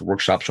conference. The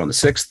workshops are on the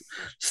 6th,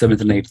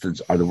 7th, and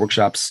 8th are the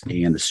workshops,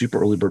 and the super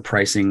early bird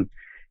pricing.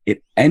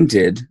 It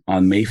ended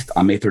on May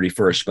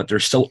 31st, but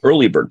there's still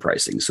early bird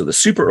pricing. So the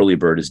super early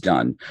bird is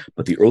done,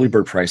 but the early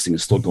bird pricing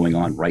is still going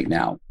on right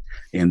now.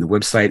 And the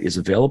website is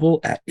available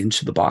at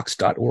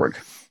intothebox.org.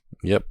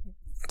 Yep.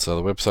 So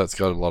the website's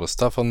got a lot of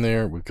stuff on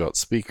there. We've got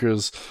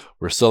speakers.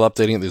 We're still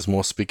updating it. There's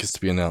more speakers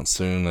to be announced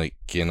soon.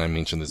 Again, I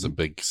mentioned there's a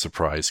big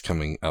surprise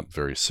coming up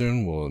very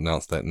soon. We'll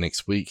announce that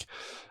next week.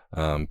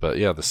 But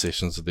yeah, the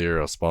sessions are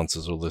there. Our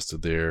sponsors are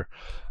listed there.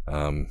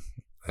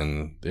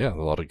 And yeah, a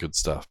lot of good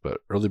stuff.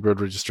 But early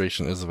bird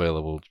registration is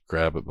available.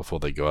 Grab it before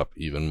they go up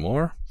even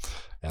more.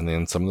 And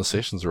then some of the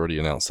sessions are already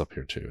announced up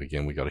here too.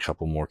 Again, we got a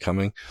couple more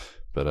coming,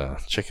 but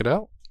check it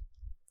out.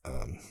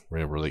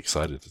 We're really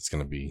excited. It's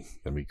gonna be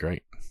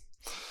great.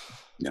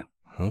 Yeah,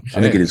 okay.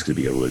 I think it is going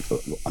to be a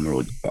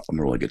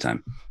really good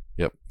time.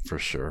 Yep, for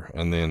sure.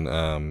 And then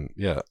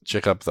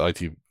check out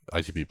the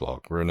ITB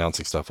blog. We're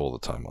announcing stuff all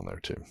the time on there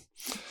too.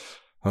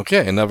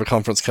 Okay, another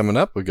conference coming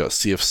up. We've got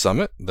CF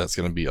Summit. That's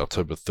going to be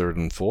October 3rd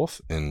and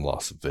 4th in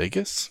Las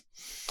Vegas.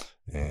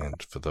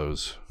 And for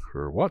those who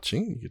are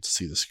watching, you get to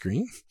see the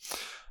screen.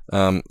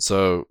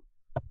 So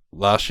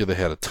last year they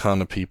had a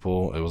ton of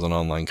people. It was an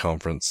online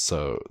conference.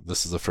 So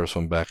this is the first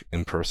one back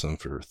in person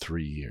for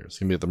 3 years. It's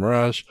going to be at the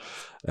Mirage.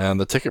 And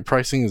the ticket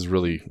pricing is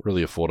really,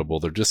 really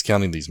affordable. They're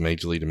discounting these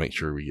majorly to make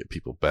sure we get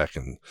people back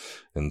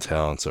in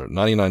town. So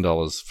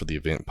 $99 for the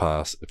event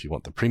pass. If you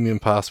want the premium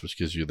pass, which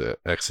gives you the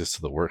access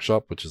to the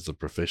workshop, which is the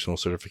professional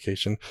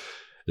certification,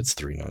 it's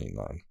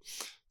 $399.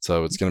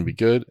 So it's going to be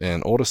good.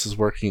 And Ortus is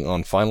working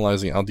on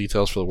finalizing our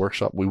details for the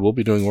workshop. We will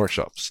be doing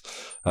workshops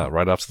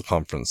right after the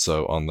conference.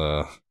 So on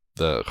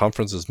the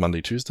conference is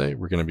Monday, Tuesday.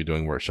 We're going to be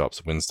doing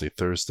workshops Wednesday,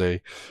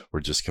 Thursday. We're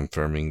just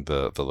confirming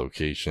the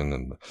location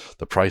and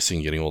the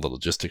pricing, getting all the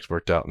logistics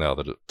worked out now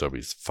that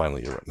Adobe's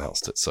finally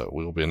announced it. So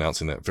we will be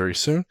announcing that very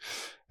soon.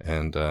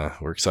 And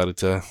we're excited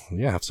to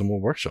have some more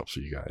workshops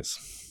for you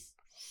guys.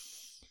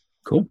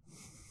 Cool.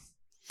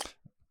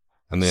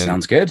 And then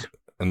sounds good.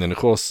 And then of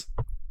course,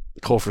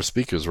 call for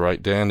speakers,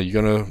 right, Dan? Are you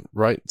going to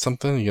write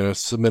something? Are you going to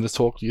submit a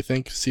talk, do you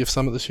think, CF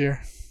Summit this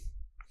year?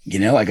 I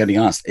got to be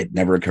honest, it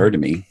never occurred to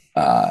me.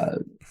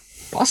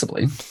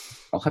 Possibly.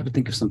 I'll have to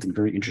think of something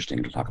very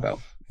interesting to talk about.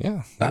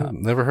 Yeah,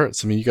 never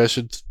hurts. I mean, you guys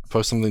should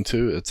post something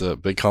too. It's a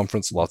big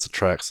conference, lots of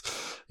tracks,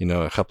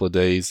 a couple of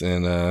days.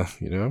 And,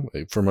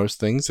 for most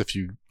things, if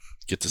you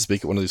get to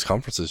speak at one of these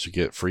conferences, you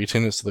get free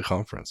attendance to the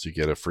conference. You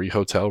get a free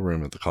hotel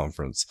room at the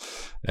conference.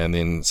 And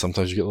then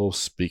sometimes you get little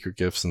speaker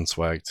gifts and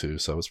swag too.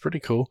 So it's pretty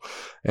cool.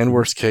 And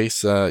worst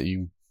case,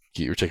 you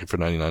get your ticket for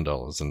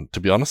 $99. And to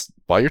be honest,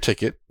 buy your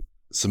ticket,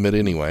 submit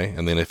anyway,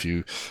 and then if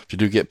you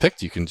do get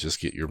picked, you can just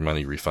get your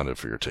money refunded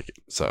for your ticket.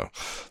 So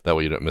that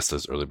way you don't miss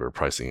those early bird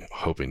pricing,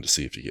 hoping to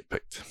see if you get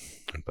picked.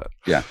 But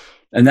yeah,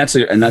 and that's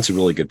a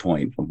really good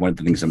point. One of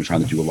the things I'm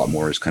trying to do a lot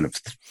more is kind of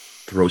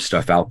throw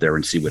stuff out there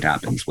and see what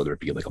happens, whether it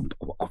be like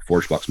a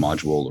ForgeBox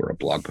module or a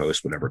blog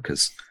post, whatever.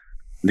 Because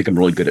I think I'm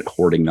really good at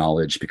hoarding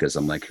knowledge, because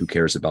I'm like, who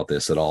cares about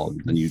this at all?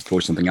 And then you throw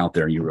something out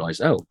there and you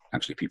realize, oh,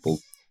 actually people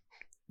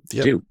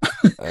do.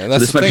 And so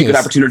this might be a good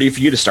opportunity for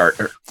you to start,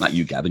 or not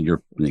you,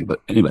 Gavin, but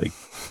anybody.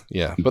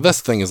 Yeah, but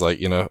that's the thing is, like,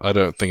 I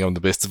don't think I'm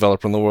the best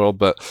developer in the world,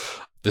 but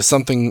there's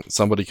something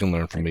somebody can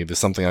learn from me. There's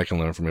something I can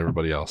learn from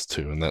everybody else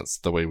too, and that's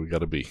the way we got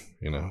to be.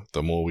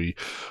 The more we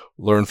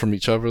learn from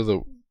each other,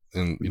 a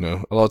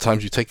lot of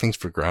times you take things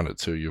for granted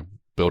too. You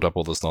build up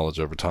all this knowledge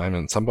over time,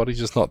 and somebody's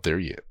just not there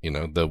yet.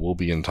 There will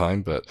be in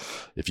time, but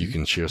if you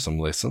can share some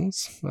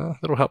lessons,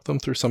 that'll help them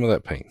through some of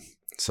that pain.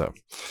 So.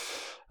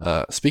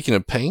 Speaking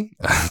of pain,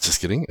 just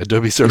kidding.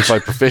 Adobe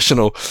Certified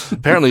Professional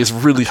apparently is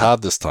really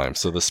hard this time.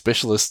 So the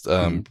specialist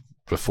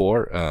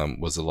before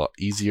was a lot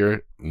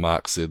easier.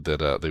 Mark said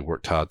that they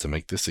worked hard to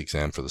make this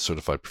exam for the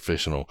certified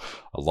professional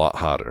a lot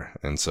harder.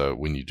 And so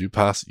when you do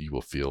pass, you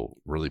will feel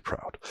really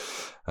proud.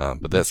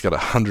 But that's got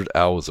 100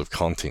 hours of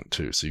content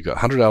too. So you've got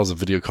 100 hours of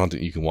video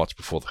content you can watch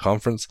before the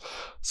conference.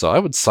 So I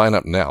would sign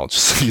up now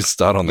just so you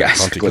start on that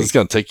content, because it's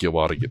going to take you a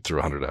while to get through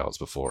 100 hours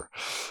before.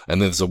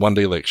 And then there's a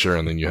one-day lecture,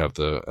 and then you have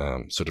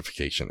the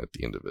certification at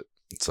the end of it.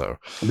 So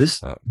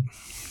this,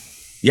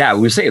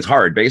 we say it's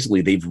hard.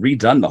 Basically, they've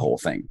redone the whole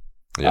thing.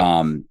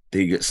 Yeah.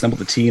 They assembled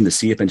the team, the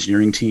CF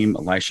engineering team,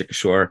 Elisha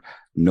Kishore,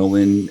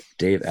 Nolan,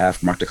 Dave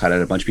F., Mark Ducati,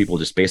 and a bunch of people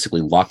just basically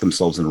locked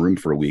themselves in a room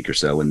for a week or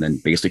so, and then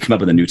basically come up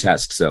with a new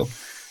test. So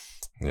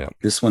yeah,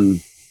 this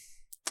one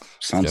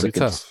sounds like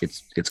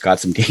it's got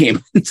some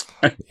game.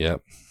 Yeah.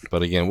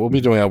 But again, we'll be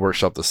doing our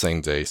workshop the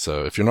same day.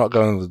 So if you're not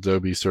going to the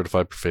Adobe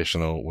Certified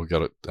Professional, we've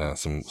got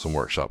some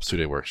workshops,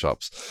 2-day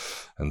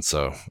workshops. And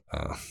so,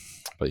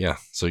 but yeah,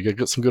 so you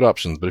got some good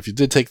options. But if you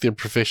did take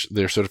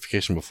their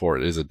certification before,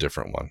 it is a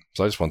different one.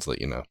 So I just wanted to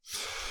let you know.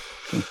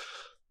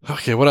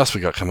 Okay, what else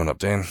we got coming up,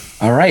 Dan?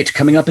 All right,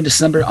 coming up in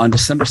December, on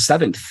December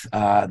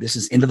 7th, this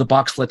is Into the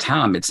Box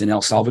Latam. It's in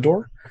El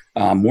Salvador.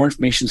 More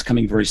information is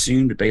coming very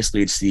soon, but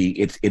basically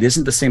it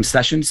isn't the same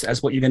sessions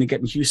as what you're going to get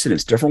in Houston.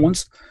 It's different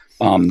ones,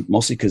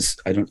 mostly because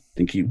I don't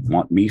think you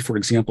want me, for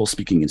example,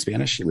 speaking in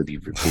Spanish. It would be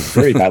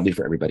very badly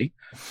for everybody.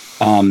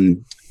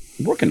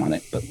 Working on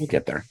it, but we'll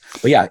get there.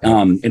 But yeah,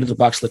 Into the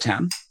Box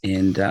Latam,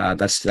 and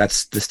that's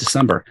this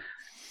December.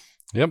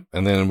 Yep,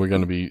 and then we're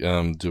going to be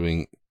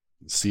doing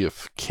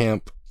CF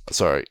Camp.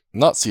 Sorry,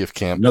 not CF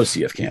Camp. No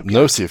CF Camp.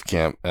 No CF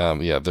Camp.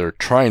 Yeah, they're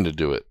trying to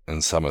do it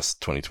in summer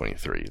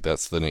 2023.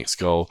 That's the next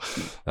goal.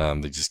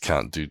 They just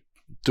can't do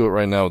it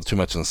right now with too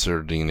much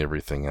uncertainty and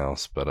everything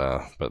else.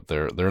 But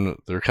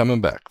they're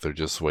coming back. They're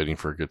just waiting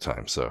for a good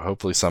time. So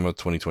hopefully summer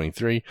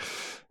 2023,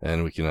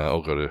 and we can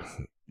all go to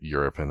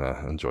Europe and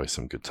enjoy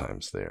some good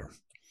times there.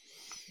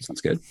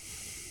 Sounds good.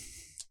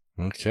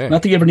 Okay.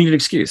 Not that you ever need an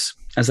excuse,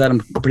 as Adam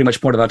pretty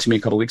much pointed out to me a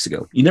couple of weeks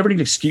ago. You never need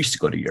an excuse to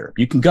go to Europe.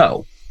 You can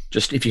go.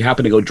 Just if you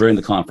happen to go during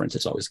the conference,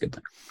 it's always a good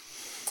thing.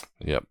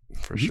 Yep,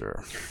 for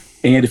sure.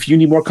 And if you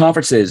need more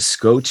conferences,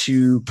 go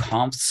to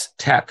Confs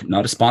Tech,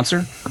 not a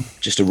sponsor,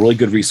 just a really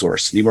good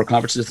resource. Need more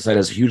conferences? The site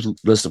has a huge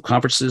list of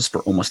conferences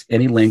for almost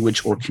any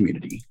language or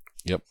community.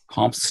 Yep.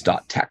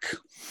 Confs.tech.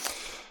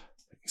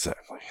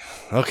 Exactly.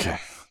 Okay.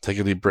 Take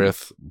a deep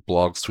breath,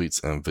 blogs,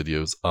 tweets, and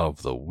videos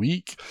of the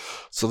week.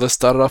 So let's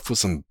start it off with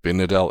some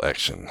Benadell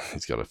action.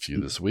 He's got a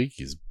few this week.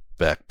 He's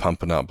back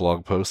pumping out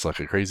blog posts like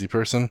a crazy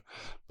person,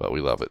 but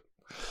we love it.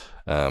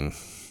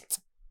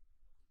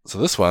 So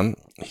this one,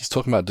 he's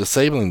talking about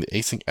disabling the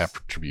async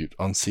attribute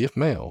on CF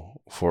Mail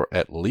for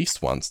at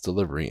least once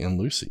delivery in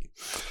Lucy.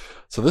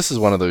 So this is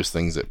one of those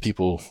things that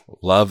people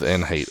love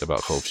and hate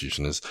about Cold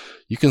Fusion is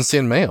you can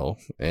send mail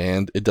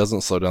and it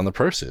doesn't slow down the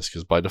process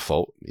because by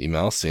default,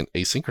 email is sent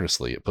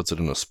asynchronously. It puts it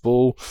in a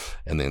spool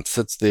and then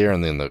sits there,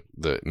 and then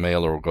the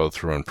mailer will go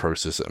through and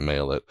process it and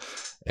mail it.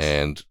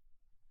 And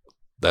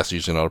that's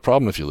usually not a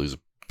problem if you lose a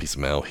piece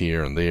of mail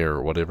here and there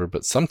or whatever,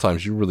 but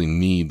sometimes you really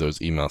need those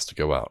emails to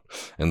go out.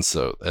 And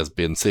so, as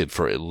Ben said,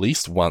 for at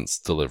least once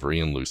delivery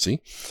in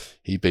Lucy,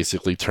 he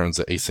basically turns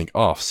the async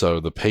off. So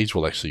the page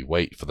will actually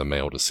wait for the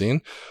mail to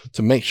send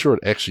to make sure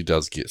it actually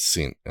does get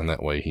sent. And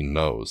that way he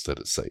knows that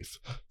it's safe,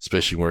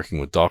 especially working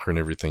with Docker and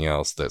everything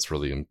else. That's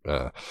really,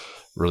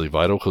 really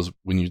vital, because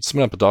when you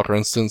spin up a Docker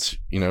instance,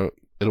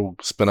 it'll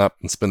spin up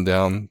and spin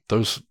down.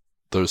 Those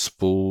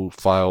spool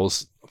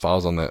files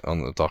on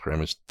the Docker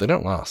image, they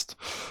don't last.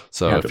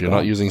 So if you're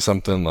not using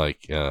something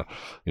like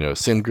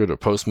SendGrid or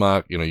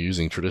Postmark,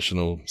 using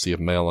traditional CF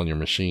Mail on your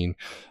machine,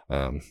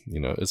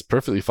 it's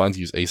perfectly fine to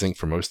use async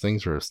for most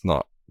things, where it's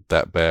not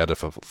that bad.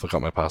 If I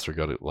forgot my password,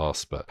 got it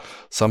lost, but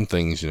some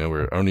things,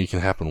 where it only can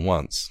happen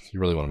once, you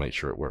really want to make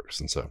sure it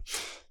works. And so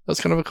that's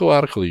kind of a cool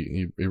article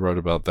he wrote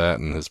about that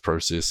and his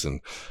process,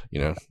 and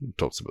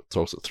talks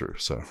it through.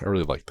 So I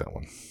really like that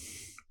one.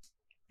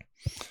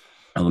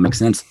 Oh, that makes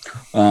sense.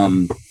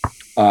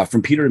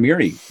 From Peter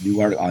Amiri, new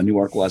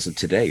article as of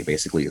today.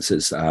 Basically, it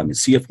says in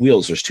CF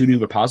Wheels, there's 2 new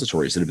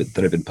repositories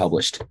that have been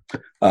published.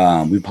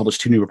 We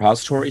published 2 new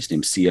repositories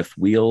named CF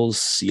Wheels,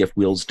 CF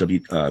Wheels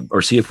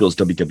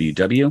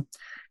WWW,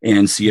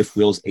 and CF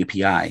Wheels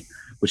API,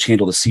 which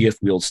handle the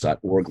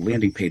cfwheels.org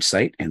landing page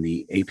site and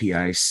the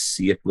API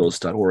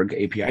cfwheels.org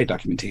API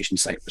documentation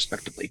site,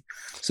 respectively.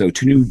 So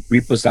 2 new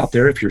repos out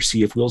there if you're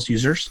CF Wheels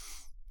users.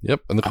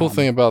 Yep, and the cool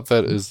thing about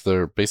that is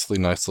they're basically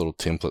nice little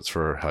templates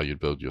for how you'd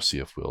build your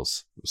CF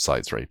Wheels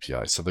sites or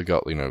APIs. So they've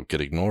got,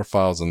 get ignore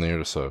files in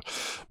there to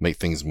make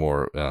things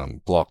more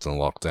blocked and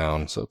locked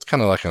down. So it's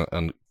kind of like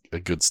a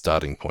good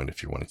starting point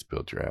if you're wanting to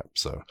build your app.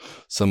 So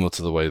similar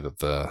to the way that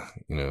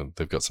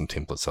they've got some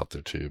templates out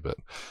there too, but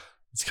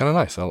it's kind of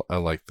nice. I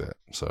like that.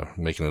 So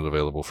making it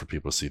available for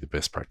people to see the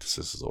best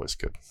practices is always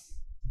good.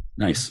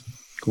 Nice.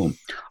 Cool.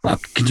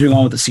 Continuing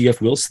on with the CF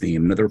Wheels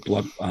theme, another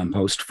blog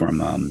post from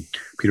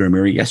Peter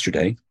Amiri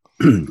yesterday.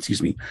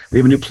 Excuse me. We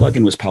have a new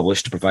plugin was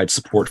published to provide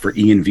support for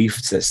ENV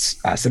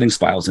settings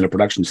files in a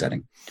production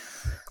setting.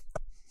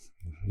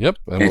 Yep,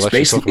 and we'll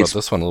actually talk about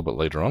this one a little bit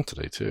later on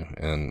today too.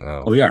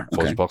 And we are.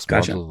 ForgeBox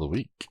module of the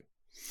week.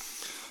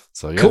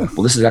 So yeah. Cool.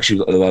 Well, this is actually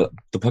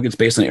the plugin's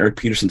based on Eric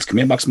Peterson's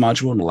CommandBox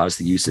module and allows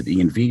the use of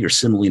env or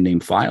similarly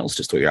named files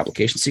to store your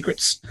application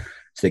secrets,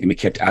 so they can be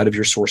kept out of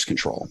your source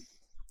control.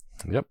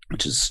 Yep,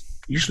 which is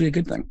usually a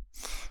good thing.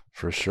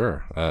 For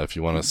sure. If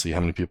you want to see how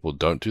many people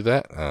don't do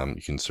that,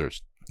 you can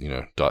search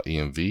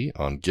 .env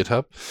on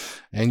GitHub,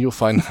 and you'll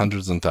find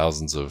hundreds and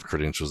thousands of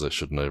credentials that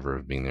should never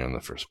have been there in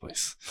the first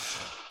place.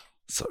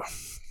 So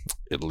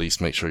at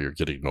least make sure your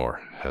git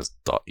ignore has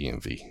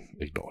 .env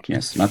ignored.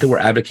 Yes, not that we're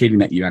advocating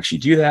that you actually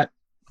do that,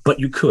 but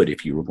you could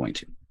if you were going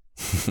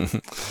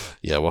to.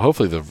 Yeah, well,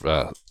 hopefully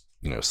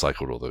they've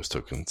cycled all those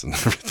tokens and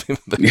everything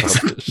that they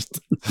published.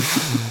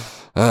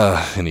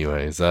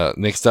 Anyways,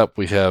 next up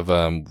we have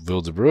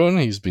Will de Bruin.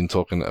 He's been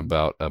talking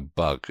about a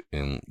bug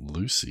in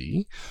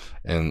Lucy,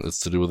 and it's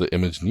to do with the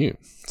image new.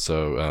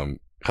 So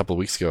a couple of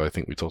weeks ago, I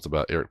think we talked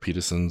about Eric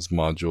Peterson's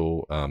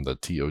module, the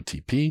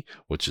TOTP,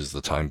 which is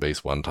the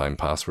time-based one-time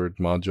password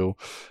module,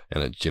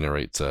 and it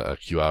generates a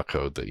QR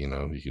code that you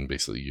can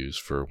basically use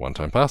for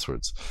one-time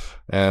passwords.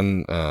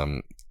 And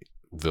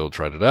Will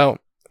tried it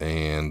out,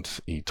 and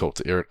he talked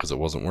to Eric because it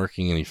wasn't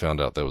working, and he found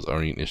out there was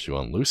only an issue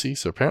on Lucy.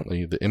 So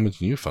apparently the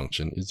image new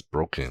function is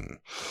broken.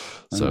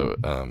 So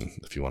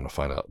if you want to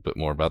find out a bit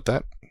more about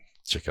that,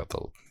 check out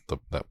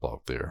that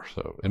blog there.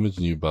 So image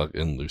new bug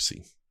in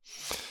Lucy.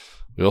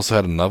 We also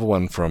had another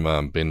one from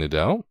Ben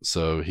Nadal.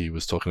 So he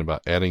was talking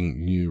about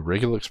adding new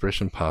regular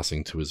expression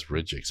passing to his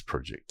regex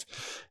project.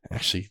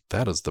 Actually,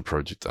 that is the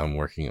project I'm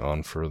working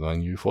on for the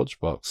new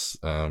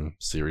ForgeBox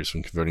series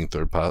from converting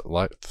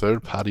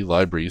third-party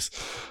libraries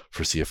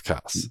for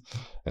CFCAS.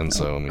 And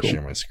so let me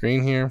share my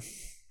screen here.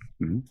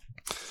 Mm-hmm.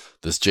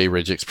 This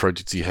JRegex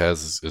project he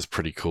has is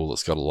pretty cool.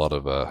 It's got a lot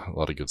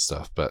of good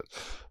stuff, but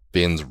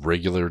Ben's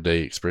regular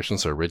day expression,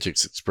 so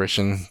regex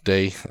expression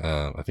day,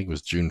 I think it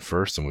was June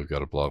 1st, and we've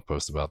got a blog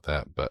post about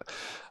that, but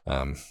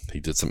he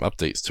did some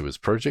updates to his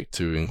project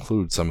to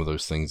include some of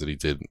those things that he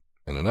did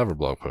in another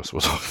blog post we'll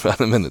talk about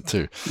in a minute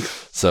too.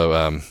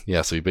 So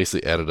so he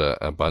basically added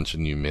a bunch of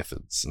new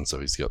methods, and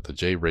so he's got the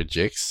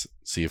JRegex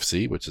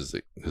CFC, which is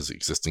his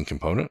existing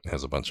component. It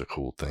has a bunch of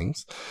cool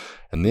things,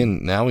 and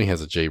then now he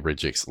has a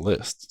JRegex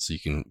list, so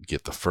you can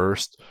get the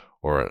first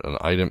or an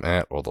item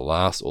at, or the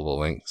last, or the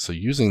length. So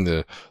using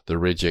the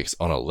regex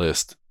on a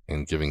list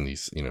and giving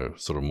these,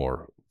 sort of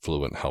more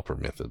fluent helper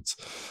methods.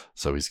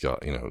 So he's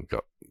got,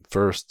 got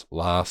first,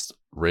 last,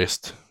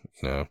 rest,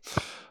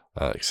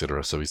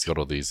 etc. So he's got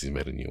all these. He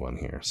made a new one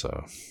here.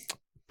 So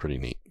pretty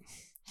neat.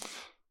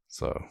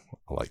 So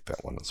I like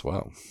that one as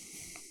well.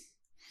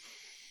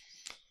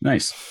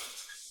 Nice.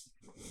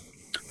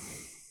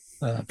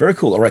 Very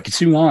cool. All right,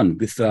 continuing on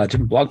with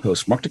different blog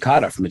posts. Mark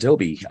Takata from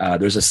Adobe.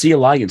 There's a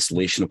CLI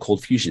installation of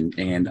Cold Fusion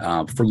and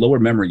for lower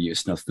memory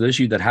use. Now, for those of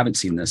you that haven't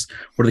seen this,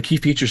 one of the key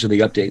features of the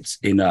updates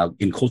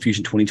in Cold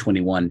Fusion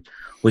 2021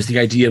 was the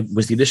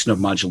addition of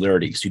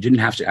modularity. So you didn't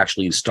have to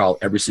actually install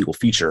every single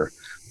feature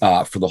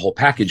for the whole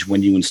package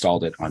when you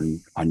installed it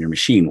on your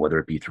machine, whether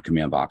it be through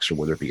CommandBox or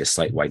whether it be a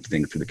site-wide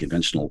thing through the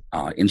conventional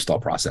install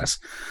process.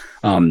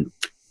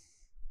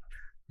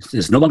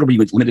 It's no longer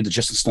limited to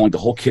just installing the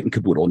whole kit and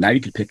caboodle. Now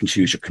you can pick and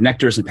choose your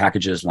connectors and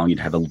packages, allowing you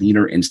to have a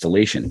leaner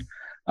installation.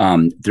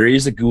 There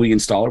is a GUI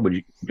installer when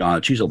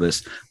you choose all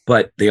this,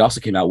 but they also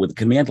came out with a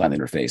command line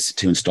interface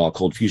to install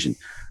Cold Fusion.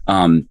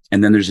 And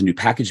then there's a new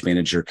package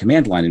manager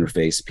command line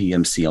interface,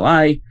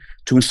 PMCLI,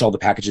 to install the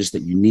packages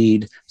that you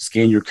need,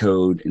 scan your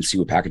code, and see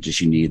what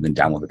packages you need, then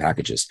download the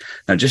packages.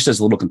 Now, just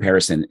as a little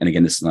comparison, and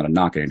again, this is not a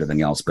knock at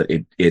anything else, but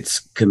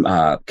it's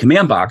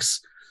CommandBox.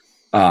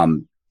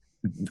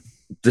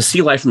 The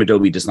CLI from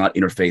Adobe does not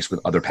interface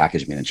with other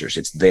package managers.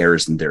 It's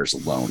theirs and theirs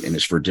alone, and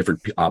it's for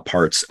different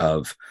parts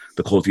of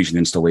the Cold Fusion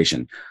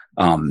installation.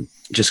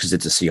 Just because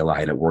it's a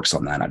CLI and it works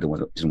on that, I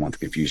didn't want the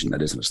confusion.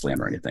 That isn't a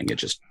slam or anything. It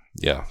just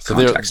So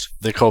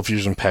they're Cold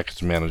Fusion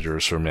package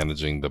managers for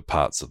managing the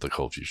parts of the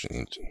Cold Fusion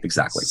engine.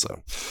 Exactly.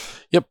 So,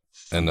 yep.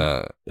 And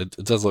it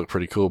does look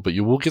pretty cool, but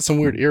you will get some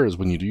weird errors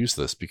when you use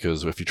this,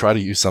 because if you try to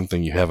use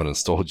something you haven't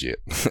installed yet,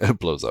 it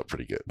blows up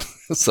pretty good.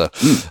 So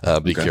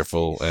be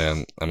careful.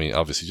 And I mean,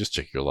 obviously just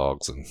check your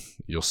logs and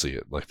you'll see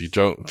it. Like if you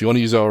want to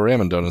use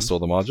ORM and don't install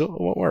the module,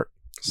 it won't work.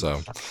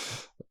 So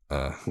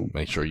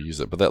make sure you use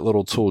it. But that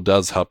little tool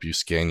does help you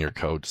scan your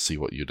code to see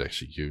what you'd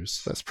actually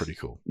use. That's pretty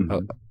cool.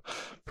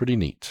 Pretty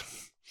neat.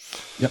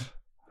 Yep.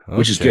 Okay.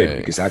 Which is good,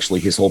 because actually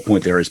his whole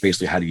point there is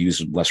basically how to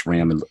use less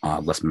RAM and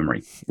less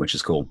memory, which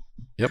is cool.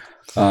 Yep.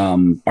 All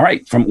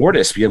right. From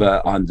Ortus, we have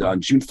on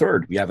June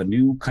 3rd, we have a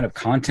new kind of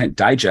content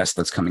digest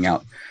that's coming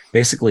out.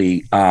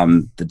 Basically,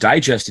 the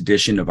digest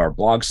edition of our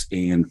blogs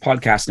and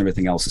podcasts and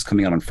everything else is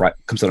coming out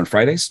comes out on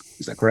Fridays.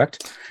 Is that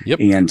correct?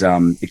 Yep. And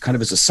it kind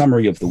of is a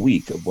summary of the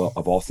week of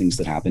all things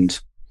that happened,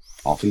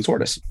 all things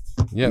Ortus.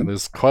 Yeah,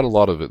 there's quite a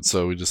lot of it,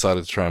 so we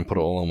decided to try and put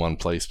it all in one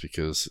place,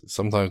 because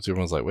sometimes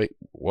everyone's like, wait,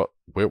 what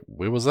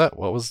where was that?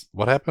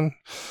 What happened?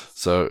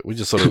 So we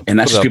just sort of and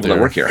that's just put it out people that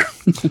there. work here.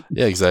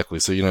 Yeah, exactly.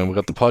 So, we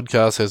got the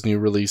podcast has new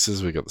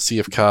releases. We got the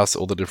CF Cast,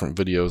 all the different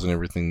videos and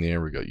everything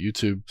there. We got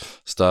YouTube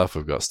stuff.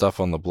 We've got stuff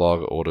on the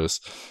blog, Orders.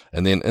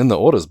 And then in the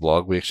Orders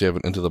blog, we actually have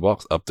an Into the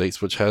Box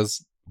updates, which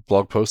has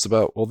blog posts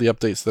about all the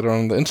updates that are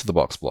on the Into the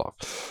Box blog.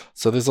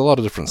 So there's a lot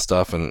of different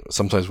stuff, and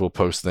sometimes we'll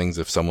post things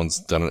if someone's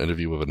done an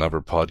interview with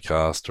another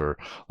podcast, or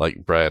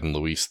like Brad and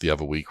Luis the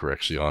other week were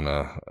actually on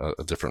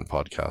a different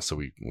podcast, so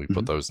we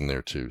put those in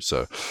there too.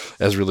 So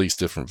as release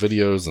different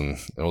videos and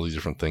all these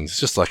different things, it's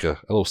just like a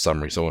little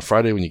summary. So on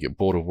Friday when you get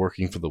bored of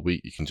working for the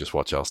week, you can just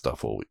watch our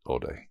stuff all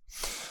day.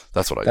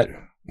 That's what I do.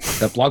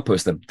 That blog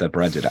post that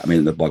Brad did, I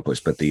mean, the blog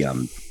post, but the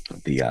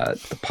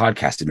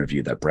podcast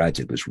interview that Brad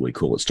did was really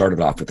cool. It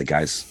started off with the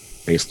guys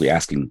basically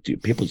asking, do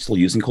people still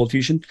using Cold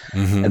Fusion?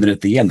 And then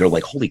at the end, they're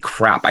like, holy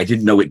crap, I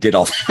didn't know it did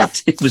all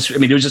that. It was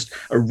just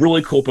a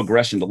really cool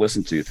progression to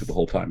listen to through the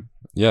whole time.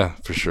 Yeah,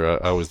 for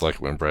sure. I always like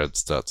it when Brad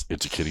starts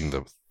educating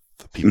the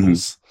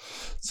peoples.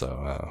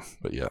 So,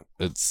 but yeah,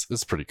 it's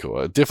pretty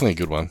cool. Definitely a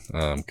good one.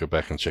 Go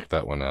back and check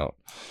that one out.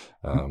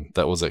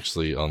 That was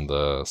actually on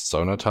the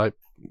Sonotype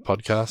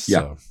podcast. Yeah,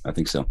 so. I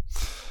think so.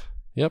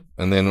 Yep.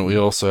 And then we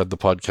also had the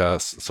blog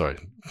post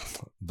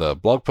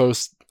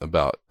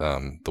about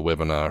the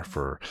webinar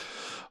for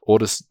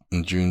Orders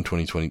in June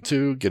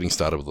 2022, getting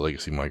started with the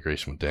legacy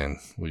migration with Dan.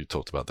 We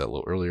talked about that a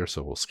little earlier,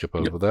 so we'll skip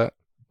over that.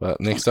 But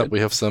next up,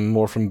 we have some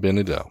more from Ben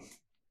Adele.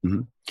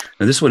 Now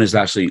this one is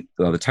actually,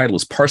 the title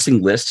is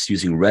Parsing Lists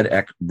Using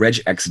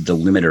Regex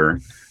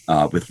Delimiter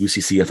with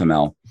Lucy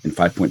CFML in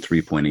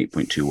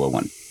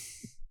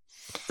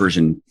 5.3.8.201.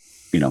 Version,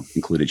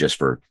 included just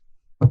for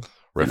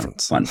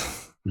reference. Fun.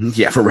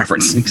 Yeah, for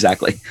reference.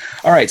 Exactly.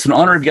 All right. So in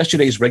honor of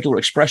yesterday's regular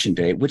expression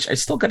day, which I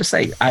still got to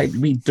say, I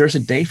mean, there's a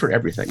day for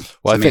everything.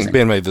 Well, I think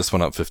Ben made this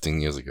one up 15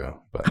 years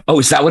ago. But. Oh,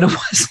 is that what it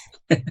was?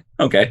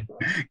 Okay,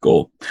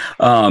 cool.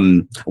 I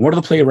wanted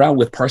to play around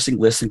with parsing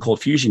lists in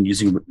Cold Fusion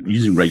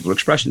using regular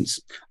expressions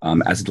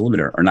as a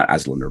delimiter, or not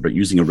as a delimiter, but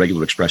using a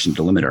regular expression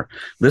delimiter.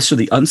 Lists are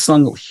the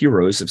unsung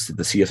heroes of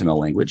the CFML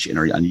language and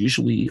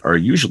are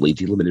usually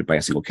delimited by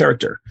a single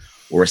character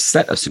or a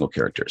set of single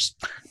characters.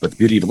 But the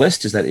beauty of a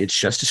list is that it's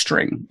just a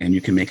string, and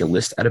you can make a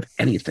list out of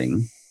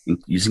anything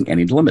using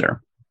any delimiter.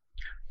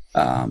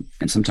 And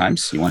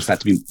sometimes you want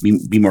that to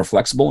be more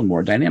flexible and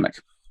more dynamic.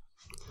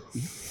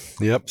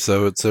 Yep,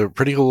 so it's a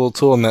pretty cool little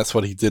tool, and that's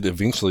what he did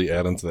eventually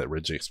add into that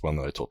regex one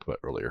that I talked about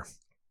earlier.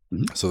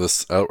 So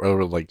this, out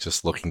of like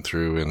just looking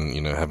through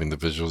and, having the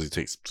visuals, he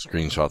takes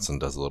screenshots and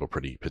does little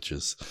pretty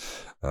pictures.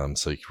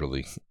 So you can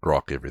really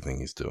grok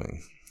everything he's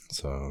doing.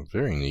 So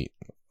very neat.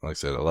 Like I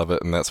said, I love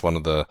it. And that's one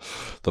of the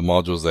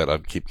modules that I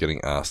keep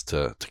getting asked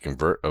to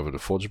convert over to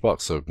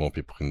ForgeBox so more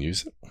people can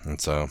use it. And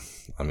so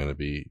I'm going to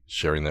be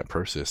sharing that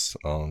process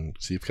on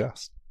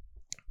CFcast.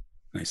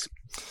 Nice.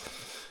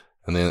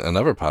 And then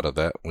another part of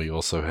that, we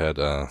also had,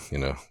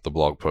 the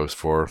blog post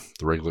for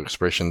the regular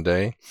expression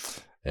day.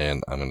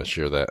 And I'm going to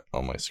share that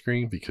on my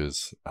screen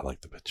because I like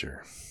the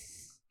picture.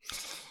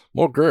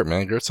 More Gert,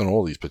 man. Gert's on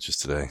all these pictures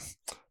today.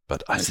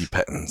 But I see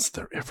patterns.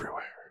 They're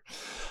everywhere.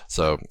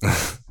 So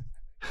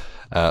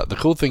the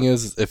cool thing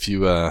is, if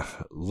you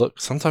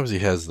look, sometimes he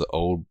has the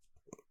old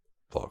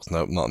blogs.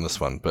 No, not in this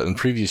one. But in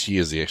previous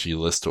years, he actually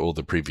lists all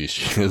the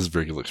previous years'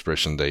 regular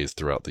expression days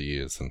throughout the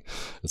years. And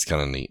it's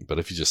kind of neat. But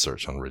if you just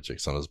search on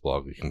regex on his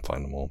blog, you can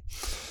find them all.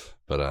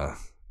 But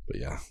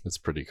yeah, it's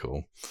pretty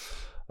cool.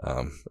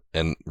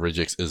 And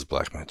regex is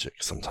black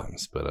magic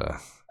sometimes.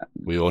 But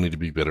we all need to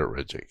be better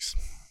at regex.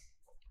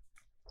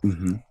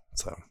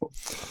 So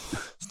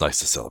it's nice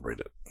to celebrate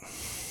it.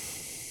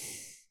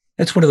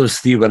 It's one of those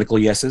theoretical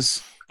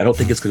yeses. I don't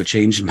think it's going to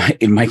change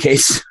in my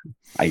case.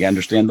 I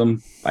understand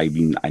them. I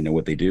mean, I know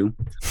what they do.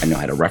 I know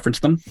how to reference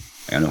them.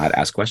 I know how to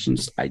ask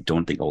questions. I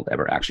don't think I'll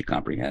ever actually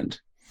comprehend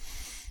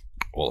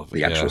all of it,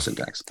 the actual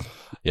syntax.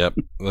 Yep.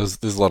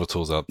 There's a lot of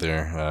tools out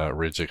there,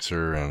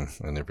 regexer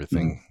and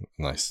everything.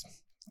 Nice.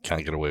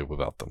 Can't get away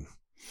without them.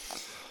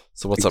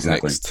 So what's up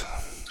next?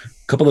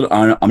 A couple of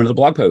on another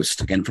blog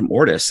post, again from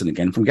Ordis and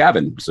again from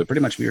Gavin. So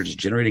pretty much we are just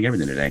generating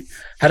everything today.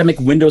 How to make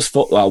Windows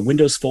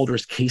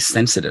folders case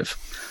sensitive.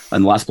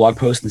 On the last blog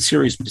post in the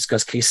series, we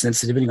discussed case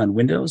sensitivity on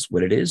Windows,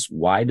 what it is,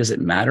 why does it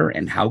matter,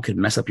 and how it could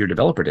mess up your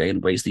developer day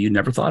in ways that you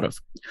never thought of.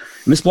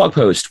 In this blog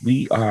post,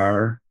 we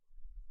are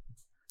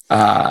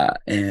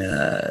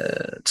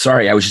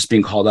sorry, I was just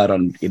being called out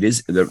on it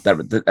is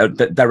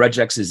that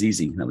regex is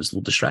easy. That was a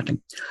little distracting.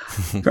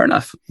 Fair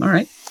enough. All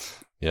right.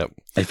 Yep.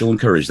 I feel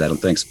encouraged, Adam.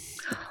 Thanks.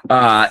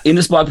 In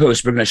this blog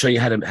post, we're going to show you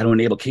how to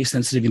enable case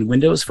sensitivity in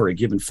Windows for a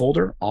given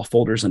folder, all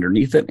folders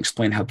underneath it,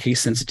 explain how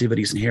case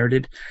sensitivity is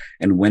inherited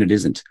and when it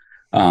isn't.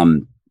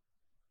 And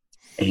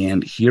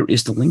here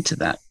is the link to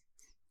that.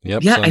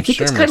 Yep. Yeah, so I think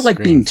it's kind of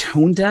like being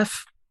tone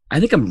deaf. I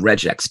think I'm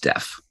regex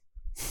deaf.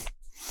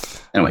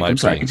 Anyway, I'm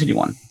sorry. Continue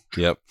on.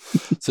 Yep.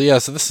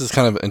 So this is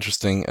kind of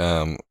interesting.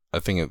 I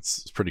think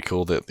it's pretty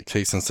cool that the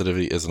case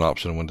sensitivity is an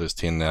option in Windows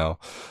 10 now.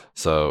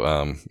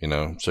 So,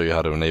 show you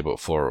how to enable it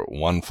for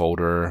one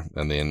folder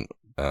and then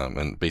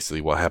And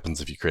basically what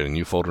happens if you create a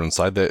new folder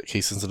inside that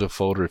case-sensitive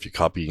folder, if you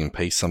copy and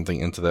paste something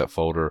into that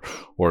folder,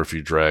 or if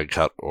you drag,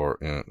 cut, or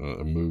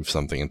move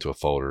something into a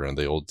folder, and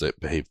they all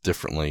behave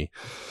differently.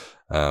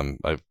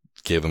 I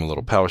gave them a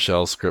little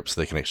PowerShell script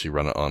so they can actually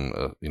run it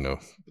on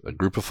a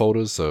group of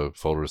folders, so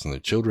folders and their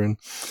children.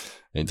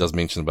 And it does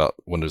mention about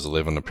Windows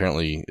 11.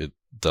 Apparently it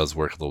does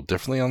work a little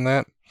differently on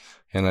that.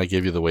 And I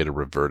gave you the way to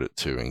revert it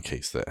to in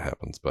case that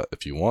happens. But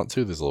if you want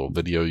to, there's a little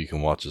video you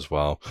can watch as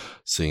well,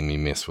 seeing me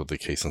mess with the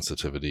case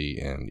sensitivity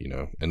and,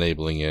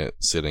 enabling it,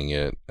 setting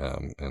it,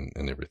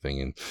 and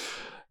everything.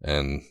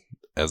 And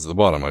as at the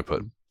bottom, I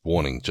put,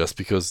 warning, just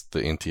because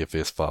the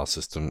NTFS file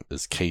system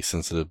is case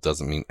sensitive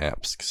doesn't mean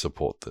apps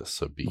support this,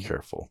 so be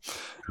careful.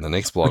 And the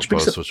next blog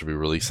post, which will be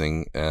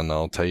releasing, and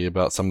I'll tell you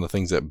about some of the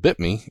things that bit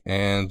me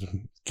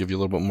and give you a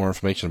little bit more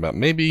information about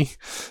maybe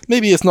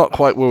it's not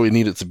quite where we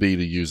need it to be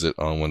to use it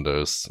on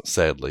Windows,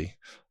 sadly.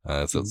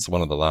 So it's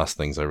one of the last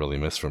things I really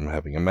miss from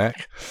having a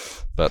Mac,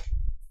 but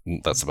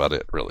that's about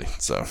it, really.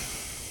 So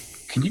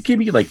can you give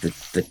me like the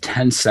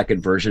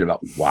 10-second version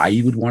about why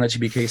you would want it to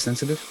be case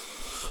sensitive?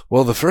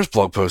 Well, the first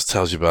blog post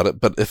tells you about it,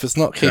 but if it's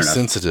not case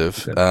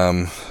sensitive,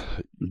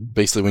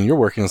 basically when you're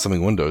working on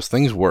something Windows,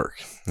 things work.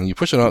 And you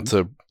push it out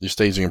to your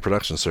staging and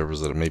production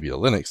servers that are maybe a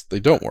Linux, they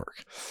don't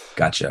work.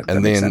 Gotcha.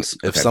 And then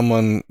if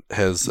someone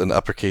has an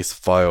uppercase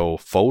file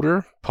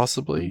folder,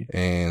 possibly,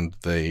 and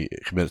they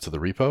commit it to the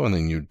repo, and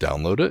then you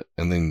download it,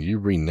 and then you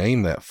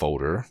rename that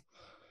folder,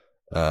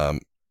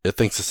 it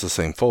thinks it's the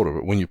same folder,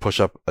 but when you push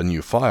up a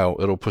new file,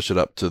 it'll push it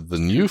up to the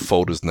new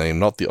folder's name,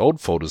 not the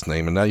old folder's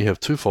name, and now you have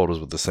two folders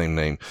with the same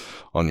name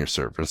on your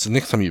server. And so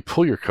next time you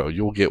pull your code,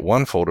 you'll get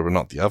one folder, but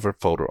not the other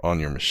folder on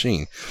your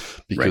machine,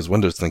 because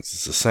Windows thinks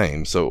it's the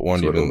same. So it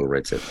won't even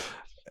overwrites it.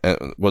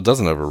 Well, it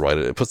doesn't overwrite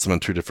it. It puts them in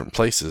two different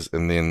places,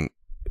 and then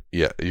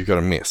you've got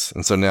a mess.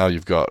 And so now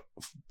you've got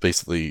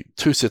basically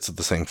two sets of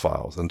the same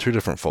files and two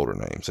different folder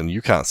names, and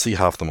you can't see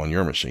half them on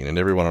your machine, and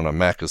everyone on a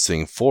Mac is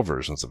seeing 4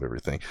 versions of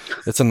everything.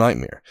 It's a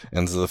nightmare.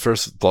 And so the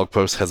first blog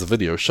post has a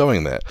video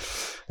showing that.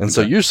 And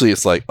so usually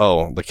it's like,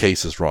 oh, the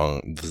case is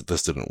wrong,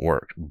 this didn't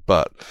work.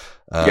 But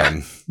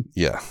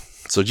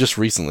so just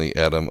recently,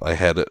 Adam, I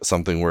had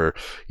something where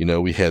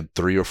we had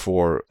three or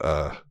four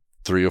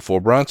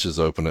branches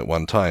open at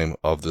one time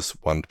of this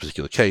one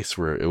particular case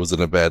where it was in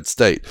a bad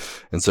state.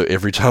 And so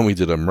every time we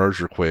did a merge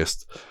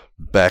request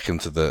back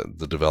into the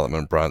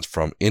development branch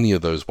from any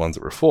of those ones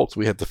that were forked,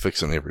 we had to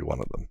fix on every one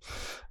of them.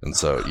 And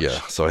so,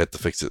 so I had to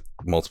fix it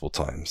multiple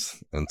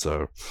times. And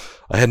so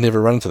I had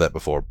never run into that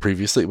before.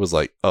 Previously, it was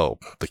like, oh,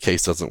 the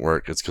case doesn't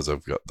work. It's because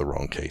I've got the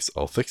wrong case.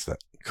 I'll fix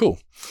that. Cool.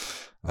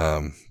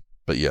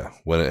 But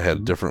when it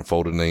had different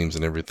folder names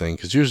and everything,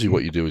 because usually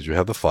what you do is you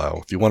have the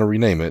file. If you want to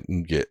rename it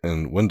and get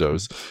in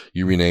Windows,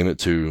 you rename it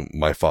to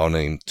my file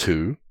name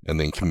 2 and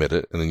then commit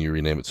it. And then you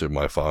rename it to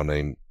my file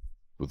name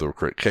with the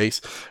correct case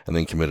and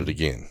then commit it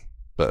again.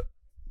 But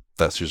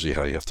that's usually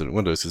how you have to do it in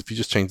Windows, because if you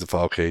just change the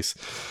file case,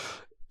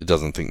 it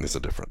doesn't think there's a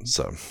difference.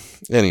 So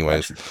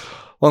anyways,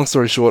 long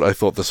story short, I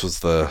thought this was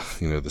the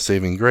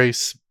saving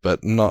grace,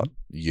 but not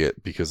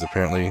yet, because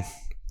apparently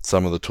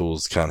some of the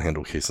tools can't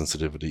handle case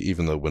sensitivity,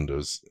 even though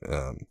Windows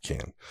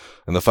can.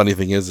 And the funny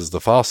thing is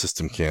the file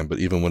system can, but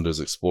even Windows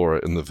Explorer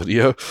in the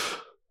video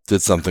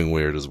did something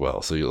weird as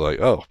well. So you're like,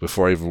 oh,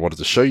 before I even wanted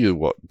to show you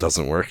what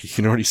doesn't work, you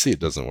can already see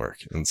it doesn't work.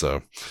 And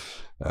so,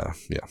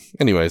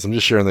 anyways, I'm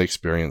just sharing the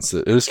experience.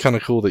 It is kind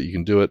of cool that you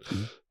can do it,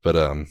 but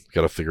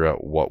got to figure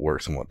out what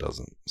works and what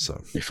doesn't.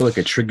 So I feel like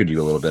I triggered you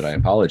a little bit. I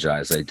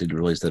apologize. I didn't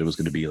realize that it was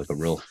going to be like a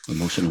real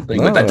emotional thing,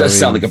 but that does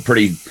sound like a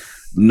pretty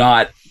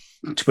not,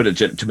 to put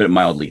it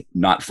mildly,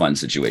 not fun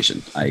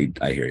situation. I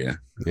hear you.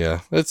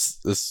 Yeah,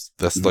 that's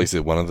like I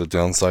said, one of the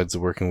downsides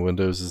of working with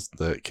Windows is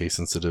the case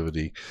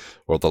sensitivity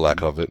or the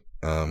lack of it.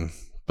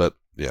 But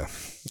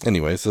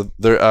anyway, so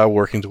they are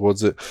working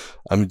towards it.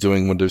 I'm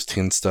doing Windows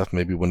 10 stuff.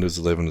 Maybe Windows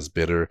 11 is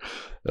better.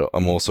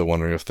 I'm also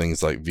wondering if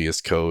things like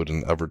VS Code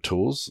and other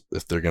tools,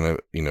 if they're going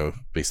to,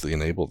 basically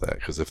enable that.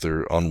 Because if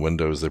they're on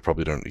Windows, they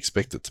probably don't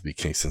expect it to be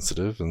case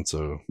sensitive. And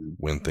so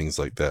when things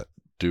like that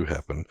do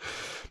happen,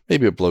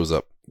 maybe it blows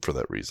up for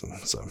that reason.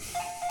 So,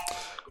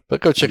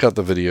 but go check out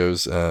the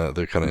videos.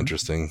 They're kind of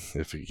interesting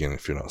if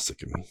you're not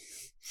sick of me.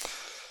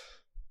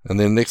 And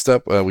then next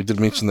up, we did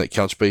mention that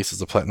Couchbase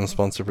is a platinum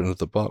sponsor for Into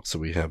the Box, so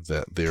we have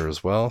that there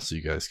as well, so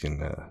you guys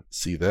can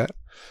see that.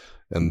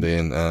 And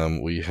then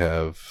we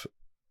have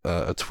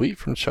a tweet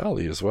from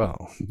Charlie as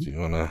well. Do you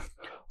want to?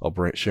 I'll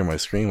share my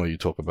screen while you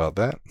talk about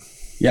that.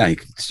 Yeah,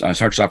 it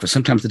starts off with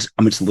sometimes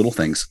it's little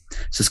things.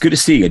 So it's good to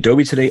see.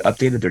 Adobe today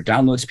updated their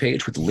downloads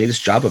page with the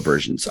latest Java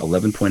versions,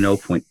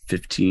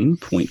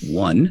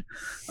 11.0.15.1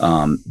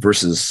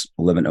 versus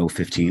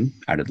 11.0.15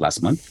 added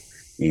last month,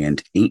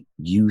 and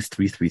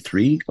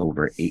 8U333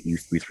 over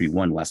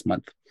 8U331 last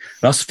month.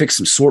 It also fixed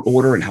some sort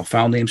order and how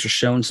file names are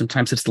shown.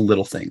 Sometimes it's the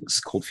little things,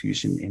 Cold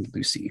Fusion and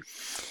Lucy.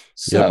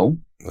 So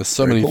there's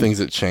so many things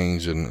that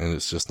change, and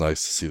it's just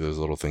nice to see those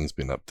little things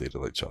being updated,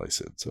 like Charlie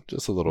said. So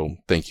just a little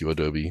thank you,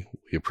 Adobe.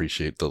 We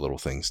appreciate the little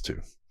things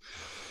too.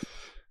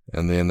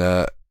 And then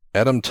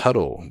Adam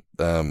Tuttle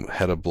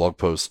had a blog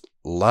post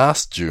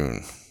last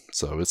June.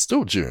 So it's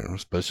still June,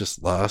 but it's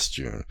just last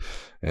June.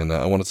 And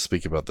I wanted to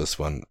speak about this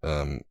one.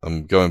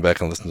 I'm going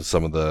back and listening to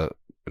some of the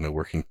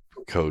Working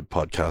Code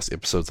podcast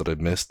episodes that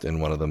I'd missed. In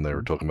one of them, they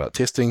were talking about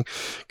testing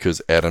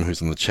because Adam,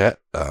 who's in the chat,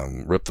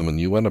 ripped them a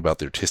new one about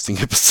their testing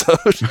episode,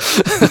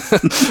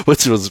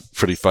 which was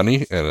pretty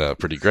funny and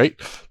pretty great.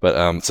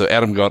 But so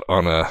Adam got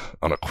on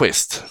a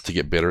quest to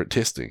get better at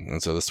testing.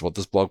 And so this is what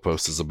this blog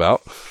post is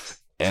about.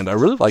 And I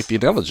really like the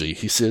analogy.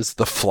 He says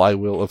the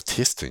flywheel of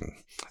testing.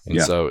 And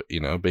so,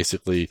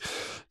 basically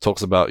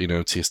talks about,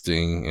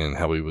 testing and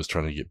how he was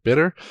trying to get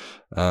better.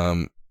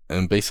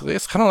 And basically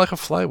it's kind of like a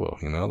flywheel,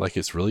 like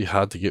it's really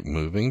hard to get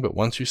moving. But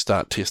once you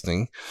start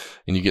testing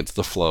and you get to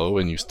the flow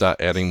and you start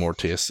adding more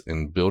tests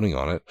and building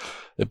on it,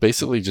 it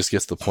basically just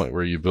gets to the point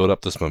where you build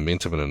up this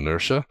momentum and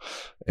inertia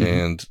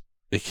and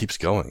it keeps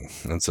going.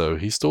 And so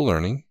he's still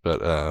learning,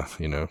 but,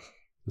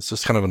 it's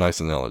just kind of a nice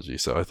analogy.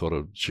 So I thought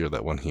I'd share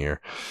that one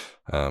here.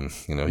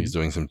 He's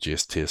doing some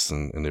Jest tests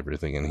and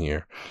everything in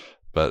here,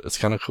 but it's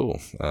kind of cool.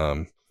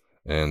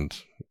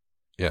 And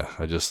yeah,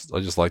 I just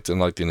liked it and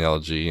liked the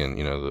analogy and,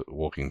 the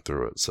walking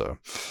through it. So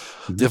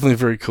definitely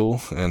very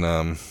cool. And,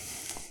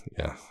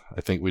 I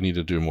think we need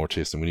to do more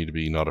testing. We need to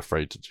be not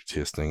afraid to do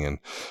testing. And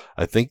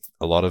I think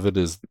a lot of it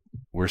is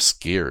we're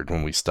scared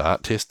when we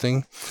start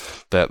testing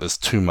that there's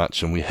too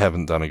much and we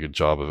haven't done a good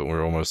job of it.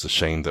 We're almost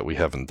ashamed that we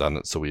haven't done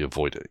it. So we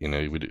avoid it.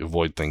 We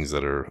avoid things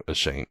that are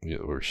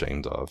we're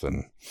ashamed of.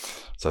 And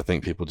so I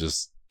think people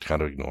just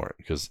kind of ignore it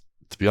because,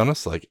 to be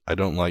honest, I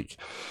don't like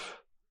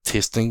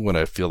testing when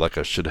I feel like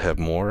I should have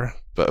more.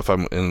 But if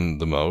I'm in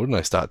the mode and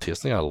I start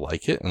testing, I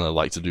like it and I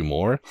like to do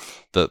more.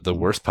 The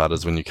worst part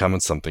is when you come in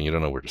something, you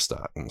don't know where to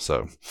start. And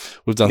so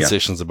we've done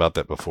sessions about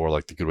that before,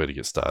 like the good way to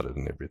get started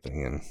and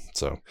everything. And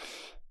so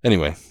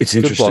anyway, it's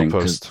interesting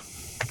because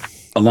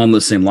along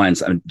those same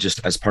lines, I'm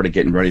just as part of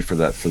getting ready for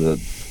the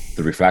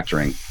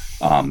refactoring.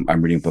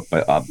 I'm reading a book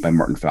by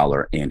Martin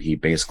Fowler, and he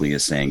basically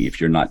is saying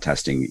if you're not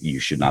testing, you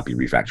should not be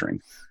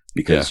refactoring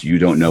because you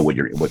don't know what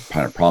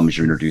kind of problems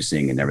you're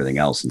introducing and everything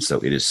else. And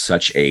so it is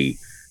such a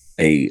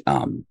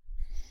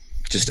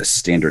just a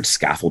standard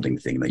scaffolding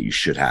thing that you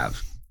should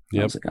have.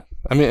 Yep.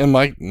 And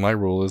my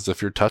rule is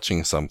if you're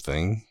touching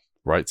something,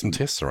 write some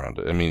tests around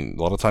it. A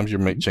lot of times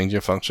you're changing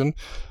a function,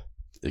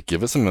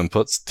 give it some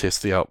inputs,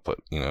 test the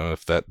output.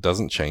 If that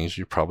doesn't change,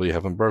 you probably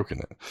haven't broken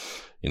it.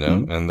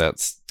 And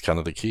that's kind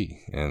of the key.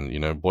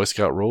 And Boy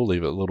Scout rule,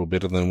 leave it a little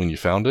better than when you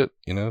found it.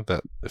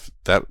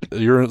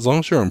 As long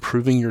as you're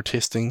improving your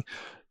testing,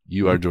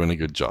 you are doing a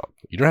good job.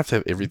 You don't have to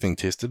have everything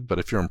tested, but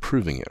if you're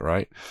improving it,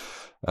 right?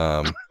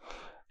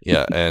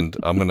 And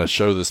I'm going to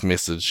show this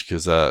message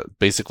because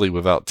basically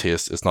without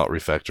tests, it's not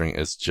refactoring,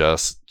 it's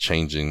just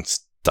changing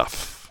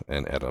stuff.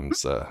 And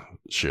Adam's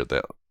shared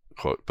that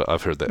quote, but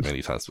I've heard that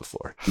many times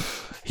before.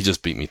 He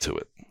just beat me to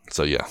it.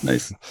 So yeah.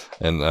 Nice.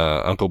 And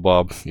Uncle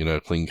Bob,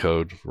 clean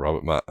code,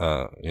 Robert,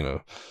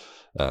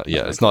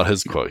 it's not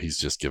his quote. He's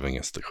just giving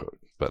us the quote.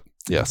 But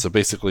yeah, so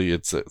basically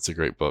it's a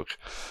great book.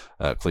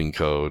 Clean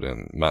Code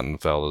and Martin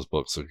Fowler's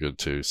books are good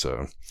too.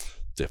 So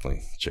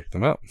definitely check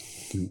them out.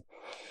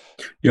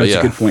 It's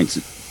a good point.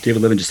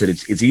 David Levin just said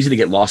it's easy to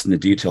get lost in the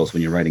details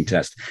when you're writing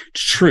tests.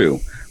 It's true.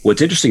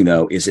 What's interesting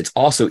though is it's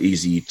also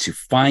easy to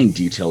find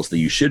details that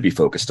you should be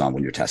focused on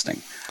when you're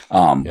testing.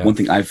 One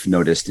thing I've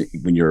noticed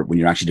when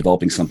you're actually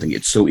developing something,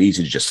 it's so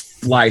easy to just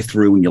fly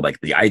through and you're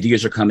like the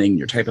ideas are coming,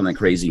 you're typing like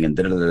crazy and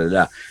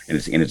and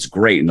it's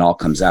great and it all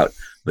comes out.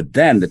 But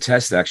then the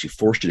test actually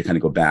forced you to kind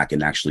of go back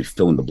and actually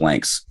fill in the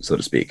blanks, so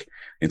to speak.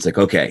 It's like,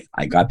 okay,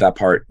 I got that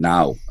part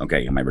now.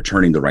 Okay, am I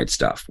returning the right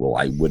stuff? Well,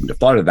 I wouldn't have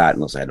thought of that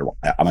unless I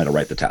might have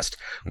write the test.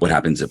 What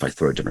happens if I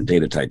throw different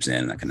data types in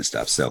and that kind of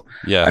stuff? So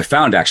I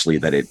found actually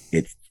that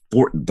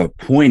the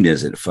point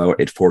is it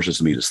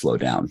forces me to slow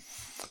down.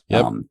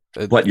 Yep.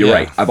 But you're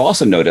right. I've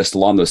also noticed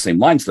along those same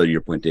lines, though,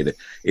 your point, David,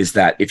 is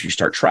that if you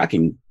start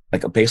tracking,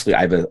 like basically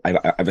I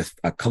have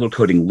a color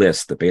coding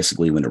list that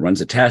basically when it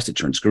runs a test, it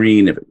turns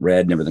green, if it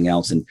red and everything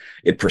else, and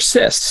it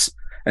persists.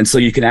 And so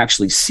you can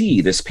actually see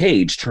this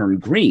page turn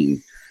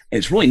green. And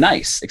it's really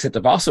nice, except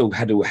I've also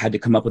had to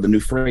come up with a new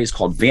phrase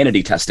called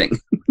vanity testing,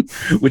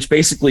 which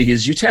basically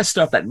is you test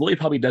stuff that really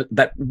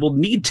that will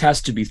need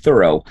tests to be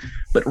thorough,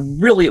 but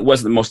really it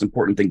wasn't the most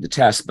important thing to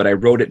test, but I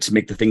wrote it to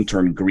make the thing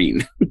turn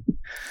green.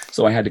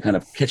 So I had to kind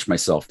of catch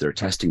myself there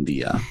testing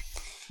the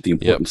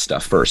important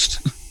stuff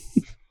first.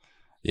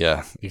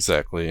 Yeah,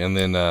 exactly. And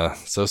then,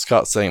 so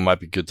Scott's saying it might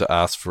be good to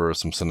ask for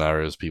some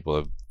scenarios people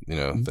have,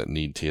 that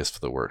need tests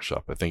for the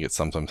workshop. I think it's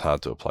sometimes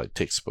hard to apply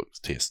textbook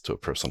tests to a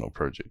personal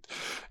project.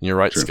 And you're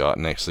right, Scott.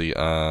 And actually,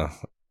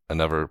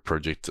 another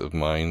project of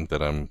mine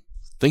that I'm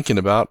thinking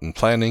about and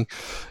planning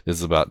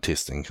is about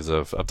testing, because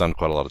I've done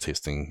quite a lot of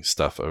testing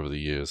stuff over the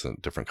years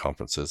at different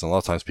conferences. And a lot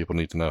of times people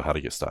need to know how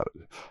to get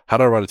started. How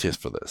do I write a test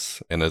for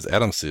this? And as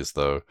Adam says,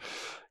 though,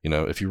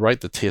 if you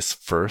write the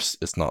test first,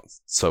 it's not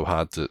so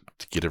hard to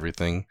get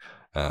everything.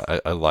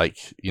 I like,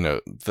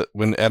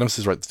 when Adam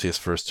says write the test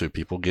first too,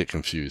 people get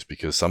confused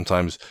because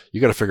sometimes you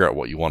got to figure out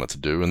what you want it to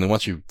do. And then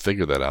once you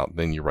figure that out,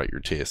 then you write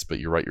your test, but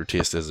you write your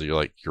test as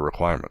your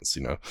requirements,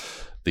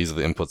 these are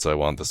the inputs I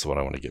want. This is what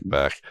I want to get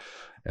back.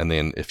 And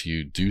then if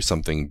you do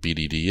something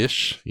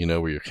BDD-ish,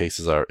 where your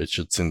cases are, it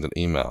should send an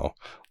email,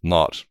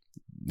 not,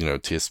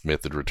 test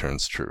method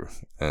returns true.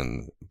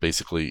 And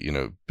basically,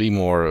 be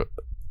more,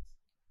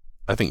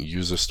 I think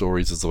user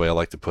stories is the way I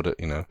like to put it,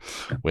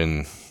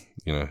 when,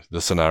 the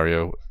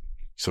scenario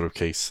sort of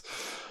case,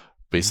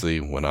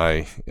 basically when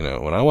I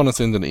want to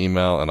send an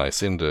email and I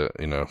send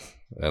and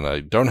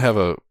I don't have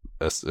a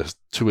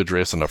to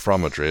address and a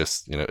from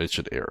address, it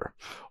should error.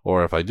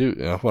 Or if I do,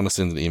 I want to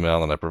send an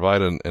email and I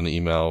provide an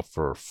email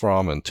for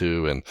from and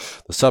to and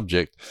the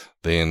subject,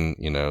 then,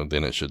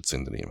 then it should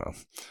send an email.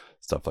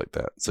 Stuff like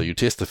that. So you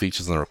test the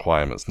features and the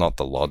requirements, not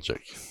the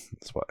logic.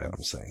 That's what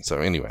I'm saying. So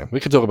anyway, we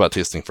could talk about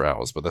testing for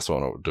hours, but that's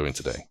what we're doing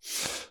today.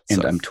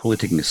 And I'm totally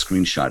taking a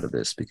screenshot of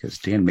this because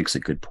Dan makes a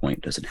good point.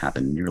 It doesn't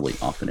happen nearly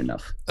often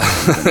enough.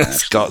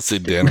 Scott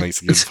said Dan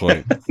makes a good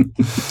point.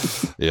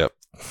 Yep.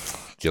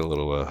 Get a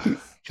little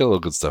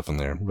good stuff in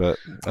there. But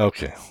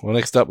okay. Well,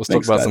 next up, let's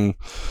talk about some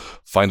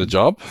find a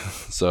job.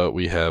 So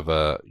we have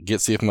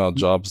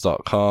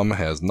getcfmljobs.com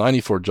has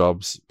 94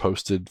 jobs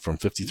posted from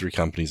 53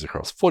 companies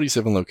across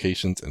 47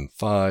 locations in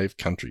 5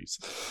 countries.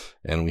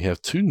 And we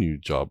have 2 new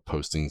job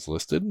postings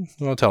listed. You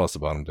want to tell us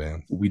about them,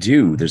 Dan? We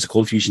do. There's a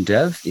Cold Fusion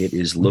Dev. It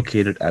is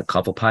located at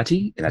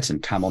Kavapati, and that's in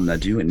Tamil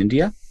Nadu in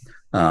India.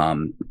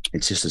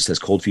 It says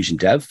Cold Fusion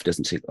Dev. It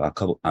doesn't say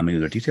many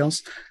other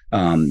details.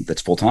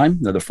 That's full time.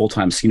 Another full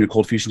time senior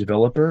Cold Fusion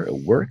developer at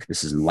work.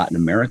 This is in Latin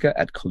America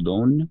at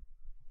Cologne.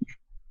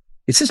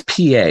 It says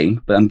PA,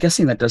 but I'm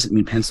guessing that doesn't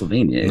mean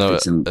Pennsylvania. No,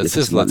 it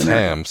says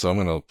LATAM, so I'm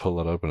going to pull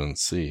it open and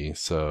see.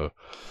 So,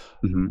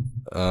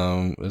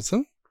 it's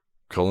in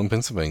Cologne,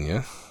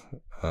 Pennsylvania.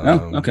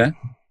 Okay.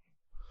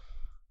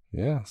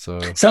 Yeah, so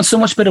it sounds so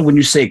much better when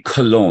you say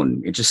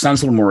Cologne. It just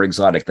sounds a little more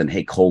exotic than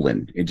hey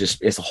colon.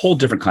 It's a whole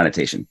different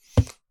connotation.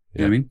 You know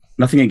what I mean?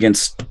 Nothing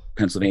against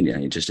Pennsylvania.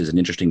 It just is an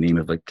interesting name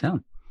of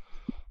town.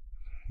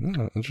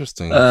 Yeah,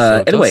 interesting.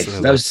 Anyway,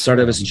 that was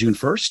started as June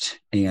 1st,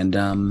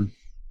 and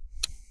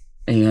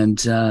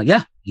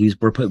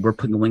we're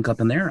putting the link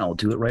up in there. I'll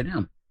do it right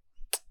now.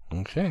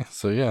 Okay,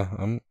 so yeah,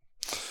 I'm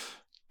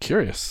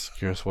curious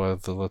why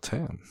the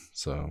LATAM.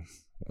 So,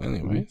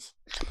 anyways,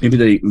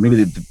 maybe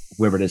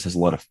whoever it is has a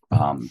lot of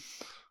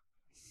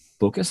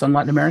focus on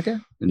Latin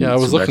America. Yeah, I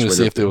was looking to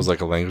see if there was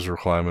a language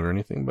requirement or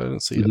anything, but I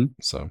didn't see it.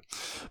 So,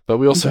 but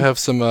we also have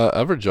some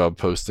other job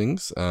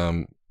postings.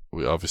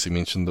 We obviously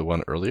mentioned the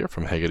one earlier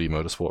from Hagerty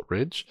Motorsport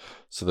Ridge.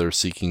 So they're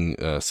seeking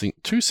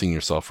 2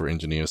 senior software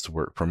engineers to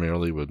work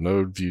primarily with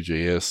Node,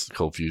 Vue.js,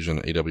 Cold Fusion,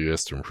 and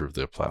AWS to improve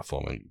their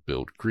platform and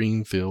build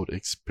greenfield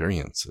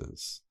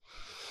experiences.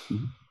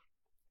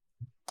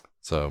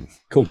 So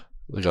cool.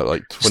 They got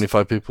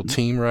 25 people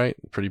team, right?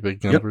 Pretty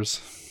big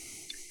numbers.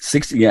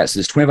 60, yes,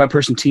 this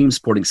 25-person team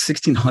supporting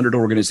 1,600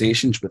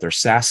 organizations with their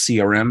SaaS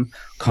CRM,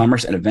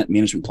 commerce, and event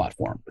management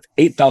platform. With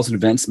 8,000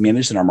 events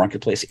managed in our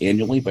marketplace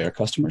annually by our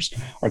customers,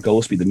 our goal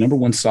is to be the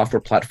 #1 software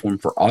platform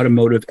for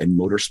automotive and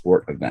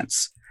motorsport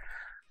events,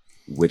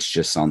 which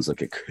just sounds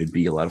like it could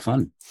be a lot of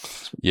fun.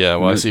 Yeah,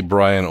 well, I see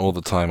Brian all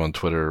the time on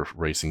Twitter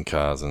racing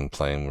cars and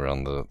playing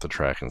around the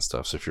track and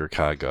stuff. So if you're a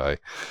car guy,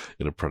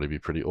 it'll probably be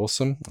pretty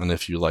awesome. And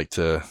if you like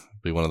to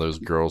be one of those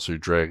girls who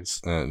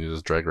does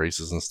drag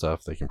races and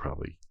stuff, they can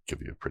probably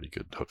give you a pretty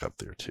good hookup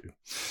there too.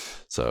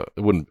 So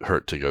it wouldn't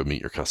hurt to go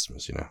meet your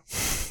customers,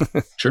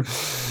 Sure.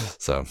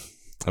 So,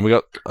 and we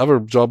got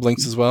other job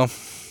links as well.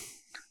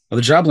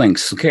 Other job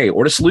links. Okay.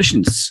 Order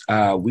Solutions.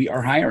 We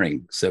are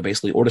hiring. So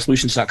basically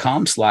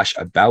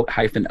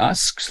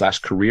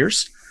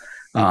ordersolutions.com/about-us/careers.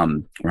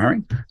 We're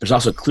hiring. There's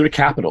also Clear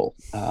Capital.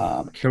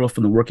 Carol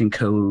from the Working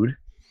Code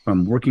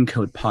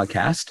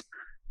podcast.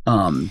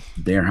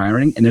 They're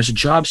hiring, and there's a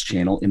jobs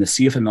channel in the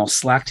CFML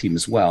Slack team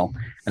as well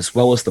as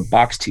the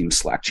Box team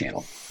Slack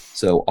channel.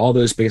 So all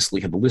those basically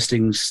have the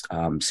listings,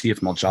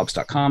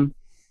 cfmljobs.com,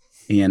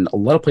 and a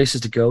lot of places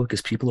to go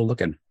because people are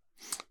looking.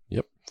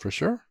 Yep, for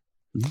sure.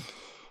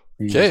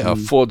 Okay, our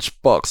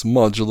ForgeBox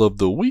module of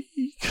the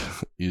week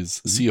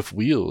is CF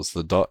Wheels,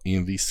 the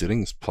 .env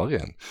settings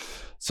plugin.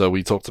 So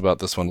we talked about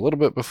this one a little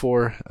bit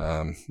before.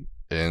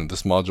 And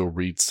this module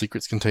reads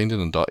secrets contained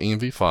in a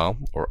 .env file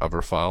or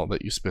other file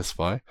that you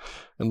specify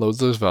and loads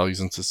those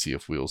values into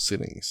CF Wheels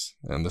settings.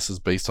 And this is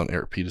based on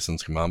Eric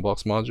Peterson's command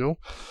box module.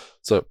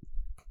 So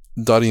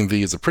 .env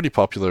is a pretty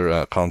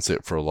popular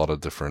concept for a lot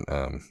of different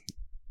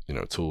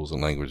tools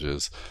and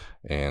languages.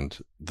 And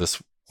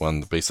this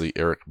one basically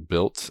Eric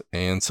built.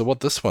 And so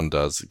what this one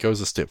does, it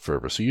goes a step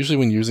further. So usually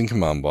when using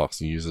command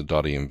box and you use a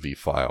 .env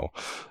file,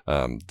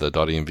 the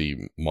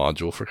 .env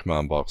module for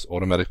command box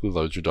automatically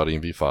loads your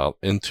 .env file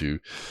into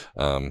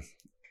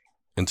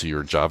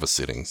your Java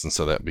settings. And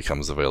so that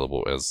becomes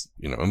available as,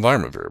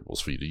 environment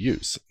variables for you to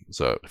use.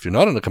 So if you're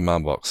not in a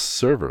command box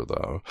server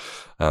though,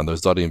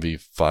 those .env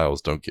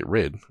files don't get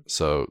read.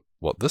 So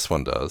what this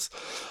one does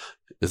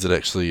is it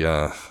actually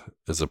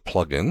is a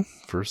plugin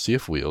for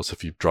CF Wheels.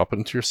 If you drop it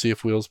into your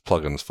CF Wheels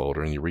plugins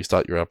folder and you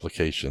restart your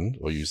application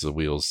or use the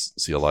Wheels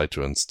CLI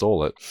to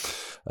install it,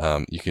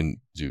 you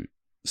can do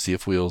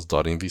CF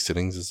Wheels.env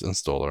settings as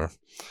installer,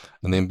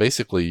 and then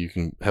basically you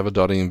can have a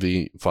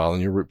 .env file in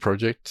your root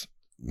project.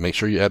 Make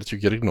sure you add it to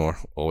git ignore.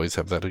 Always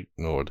have that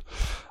ignored.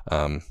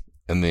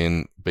 And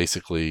then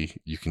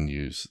basically you can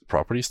use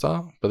property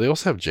style, but they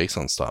also have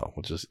JSON style,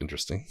 which is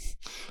interesting.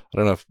 I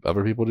don't know if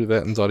other people do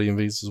that in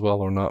 .envs as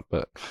well or not,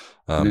 but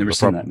I've never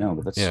seen that. No,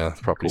 but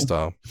that's property cool.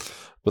 style.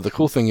 But the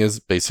cool thing is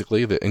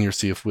basically that in your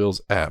CF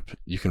Wheels app,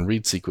 you can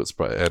read secrets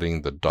by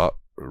adding the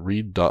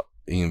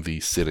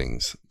read.env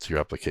settings to your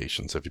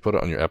application. So if you put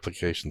it on your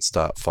application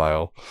start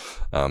file,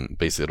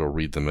 basically it'll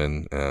read them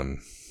in,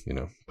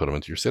 put them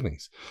into your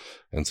settings.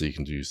 And so you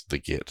can use the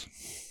get.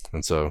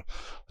 And so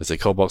let's say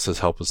ColdBox has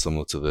help is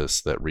similar to this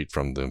that read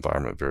from the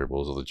environment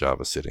variables or the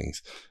Java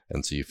settings.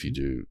 And so if you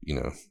do,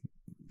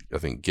 I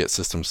think get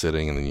system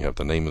setting, and then you have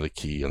the name of the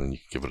key, and then you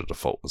can give it a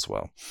default as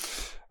well.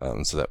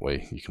 So that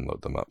way you can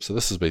load them up. So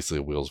this is basically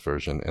a Wheels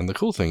version. And the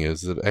cool thing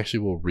is that it actually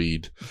will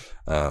read,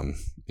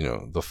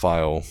 the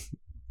file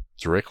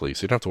directly.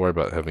 So you don't have to worry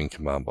about having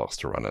command box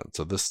to run it.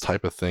 So this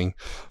type of thing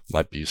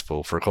might be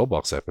useful for a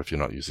ColdBox app if you're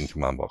not using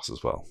command box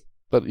as well.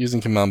 But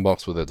using command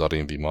box with that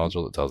 .env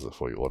module, it does it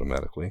for you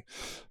automatically.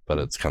 But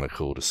it's kind of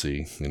cool to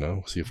see,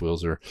 CF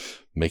Wheels are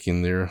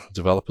making their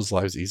developers'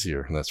 lives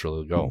easier, and that's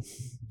really the goal.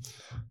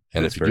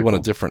 And if you do want a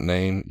different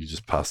name, you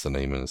just pass the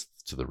name in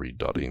to the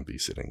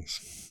read.env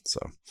settings. So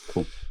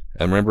cool.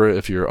 And remember,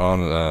 if you're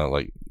on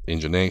like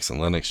Nginx and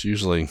Linux,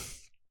 usually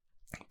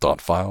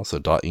 .file, so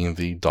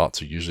 .env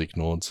dots are usually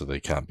ignored, so they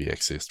can't be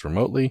accessed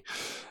remotely.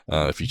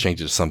 If you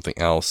change it to something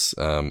else,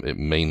 it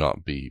may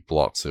not be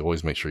blocked, so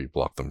always make sure you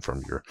block them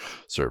from your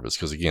servers,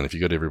 because again, if you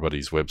go to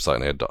everybody's website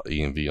and add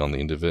 .env on the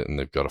end of it and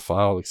they've got a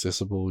file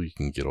accessible, you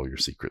can get all your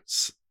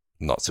secrets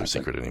not so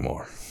secret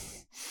anymore.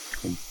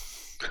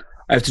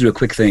 I have to do a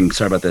quick thing.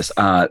 Sorry about this.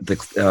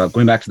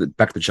 Going back to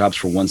the jobs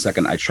for 1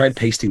 second. I tried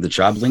pasting the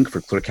job link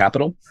for Clear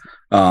Capital,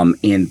 and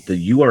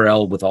the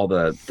URL with all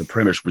the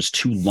parameters was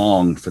too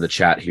long for the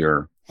chat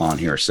here on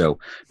here. So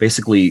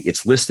basically,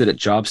 it's listed at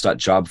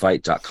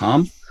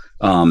jobs.jobvite.com,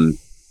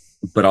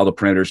 but all the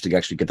parameters to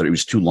actually get there, it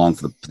was too long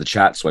for the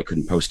chat, so I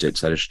couldn't post it.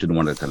 So I just didn't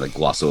want to kind of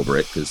gloss over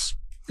it because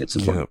it's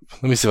important. Yeah.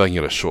 Let me see if I can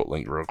get a short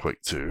link real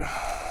quick too.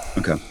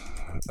 Okay.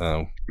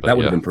 That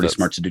would have been pretty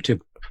smart to do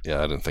too. Yeah,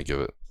 I didn't think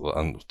of it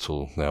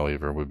until now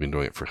either. We've been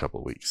doing it for a couple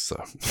of weeks,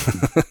 so.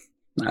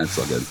 That's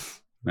all good.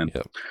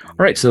 Yep. All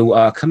right,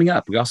 so coming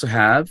up, we also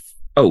have,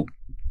 hold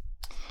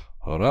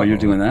on. While you're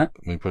doing that,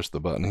 let me push the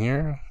button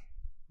here.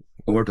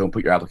 Or don't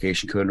put your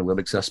application code in a web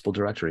accessible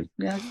directory.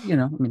 Yeah,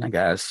 I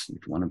guess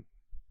if you want to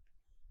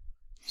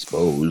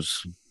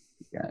suppose.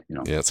 Yeah,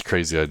 Yeah, it's a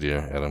crazy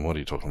idea, Adam. What are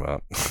you talking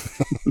about?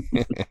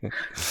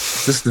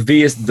 This is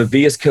the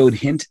VS Code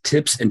hint,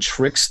 tips, and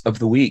tricks of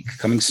the week,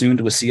 coming soon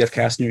to a CF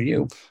cast near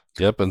you.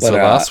 Yep, and so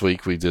last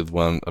week we did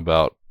one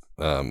about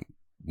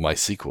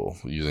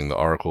MySQL using the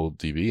Oracle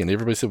DB, and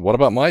everybody said, what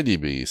about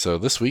MyDB? So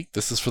this week,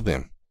 this is for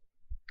them.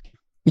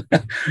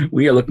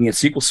 We are looking at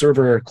SQL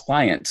Server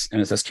Client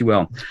and its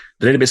SQL.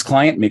 The database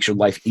client makes your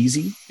life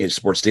easy. It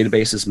supports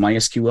databases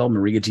MySQL,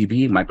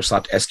 MariaDB,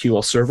 Microsoft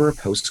SQL Server,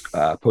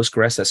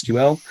 Postgres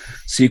SQL,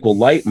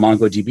 SQLite,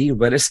 MongoDB,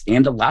 Redis,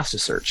 and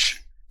Elasticsearch.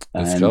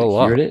 It's got a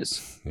lot. Here it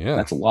is. Yeah,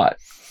 that's a lot.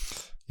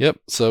 Yep,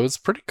 so it's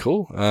pretty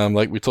cool.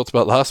 Like we talked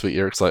about last week,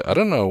 Eric's like, I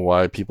don't know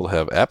why people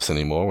have apps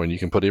anymore when you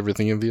can put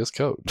everything in VS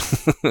Code.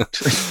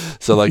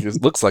 So like it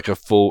looks like a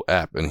full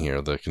app in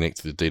here. The connect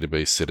to the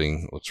database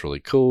setting looks really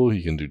cool.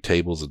 You can do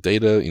tables of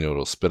data.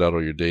 It'll spit out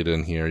all your data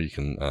in here. You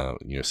can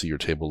see your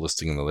table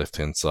listing on the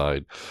left-hand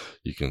side.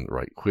 You can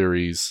write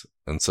queries.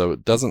 And so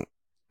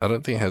I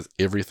don't think it has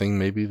everything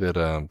maybe that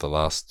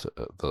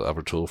the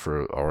other tool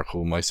for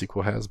Oracle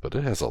MySQL has, but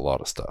it has a lot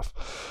of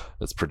stuff.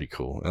 That's pretty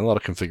cool. And a lot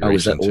of configuration.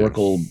 Is that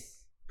Oracle,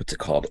 what's it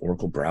called?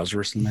 Oracle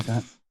browser or something like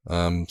that?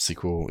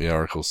 SQL, yeah,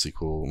 Oracle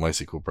SQL,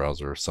 MySQL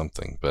browser or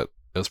something, but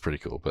it was pretty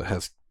cool. But it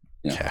has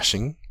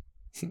caching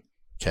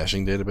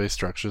database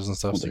structures and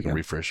stuff, so you can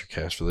refresh your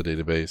cache for the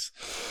database.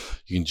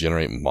 You can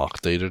generate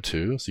mock data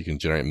too, so you can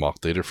generate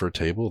mock data for a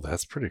table.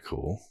 That's pretty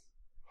cool.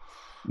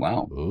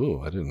 Wow.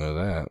 Oh, I didn't know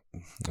that.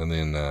 And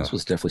then this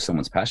was definitely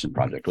someone's passion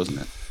project,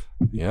 wasn't it?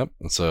 Yep.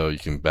 And so you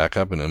can back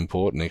up and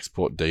import and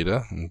export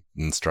data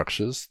and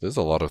structures. There's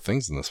a lot of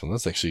things in this one.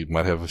 This actually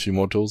might have a few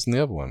more tools than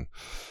the other one.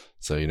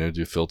 So,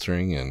 do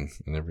filtering and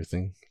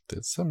everything.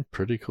 There's some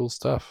pretty cool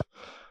stuff.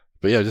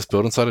 But yeah, just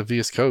build inside of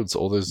VS Code. So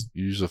all those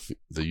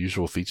the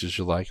usual features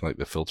you like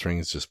the filtering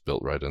is just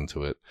built right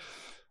into it.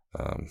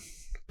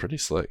 Pretty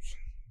slick.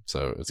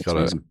 So it's got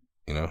amazing.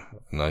 A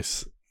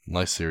nice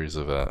series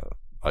of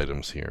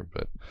items here,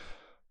 but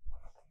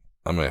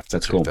I'm gonna have to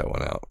check that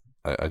one out.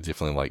 I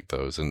definitely like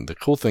those, and the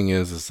cool thing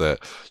is that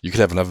you could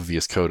have another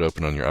VS Code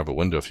open on your other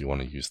window if you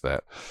want to use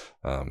that.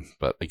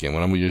 But again,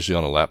 when I'm usually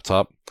on a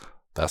laptop,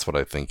 that's what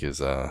I think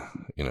is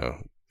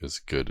is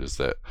good, is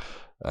that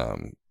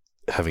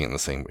having it in the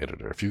same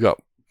editor. If you've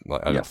got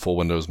I got full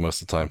windows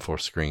most of the time, 4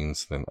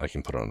 screens, then I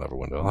can put on another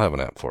window. I'll have an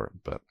app for it,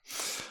 but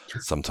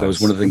sometimes that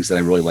was one of the things that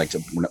I really liked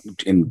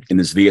in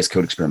this VS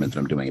Code experiment that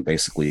I'm doing.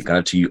 Basically,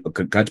 got to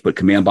put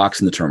command box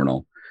in the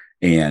terminal,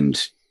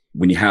 and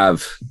when you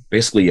have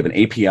an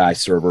API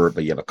server,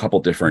 but you have a couple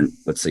different,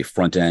 let's say,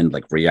 front end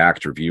like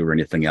React or Vue or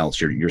anything else,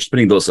 you're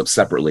spinning those up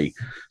separately.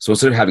 So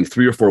instead of having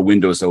 3 or 4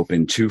 windows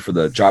open, 2 for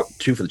the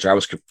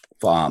JavaScript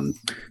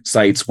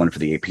sites, 1 for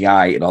the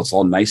API, it's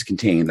all nice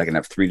contained. I can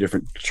have 3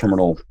 different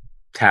terminal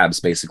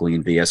tabs basically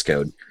in VS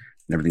Code,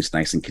 and everything's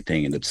nice and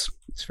contained. It's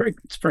very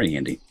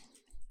handy.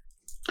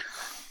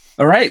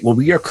 All right. Well,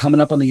 we are coming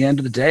up on the end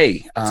of the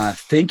day.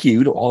 Thank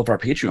you to all of our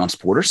Patreon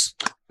supporters.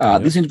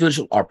 These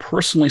individuals are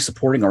personally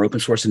supporting our open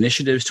source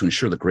initiatives to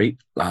ensure the great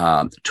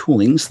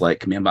toolings like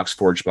CommandBox,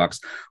 ForageBox,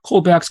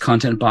 ColdBox,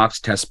 ContentBox,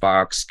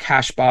 TestBox,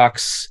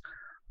 CacheBox,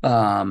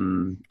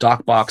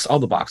 DocBox, all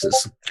the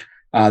boxes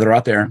that are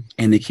out there,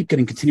 and they keep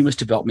getting continuous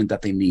development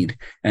that they need.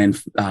 And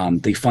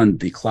they fund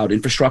the cloud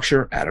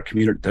infrastructure at our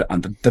community that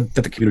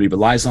the community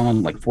relies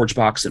on, like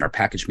ForageBox and our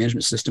package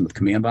management system with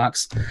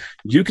CommandBox.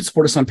 You can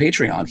support us on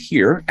Patreon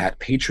here at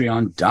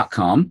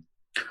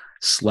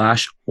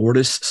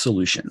patreon.com/Ortus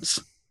Solutions.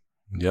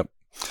 Yep.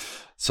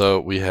 So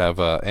we have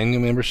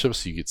annual memberships,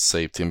 so you get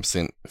saved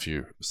 10% if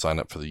you sign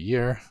up for the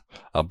year.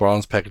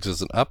 Bronze packages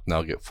and up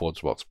now get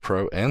ForageBox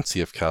Pro and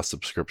CFcast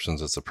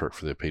subscriptions as a perk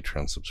for their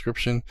Patreon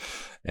subscription.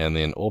 And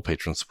then all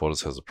Patreon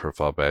supporters has a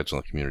profile badge on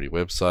the community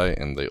website,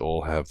 and they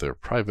all have their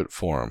private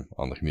forum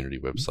on the community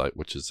website,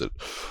 which is at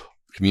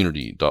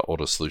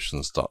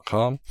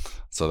community.ortussolutions.com.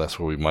 So that's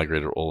where we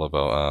migrated all of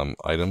our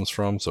items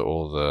from. So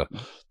all the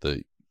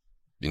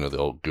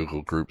old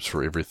Google groups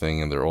for everything,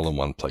 and they're all in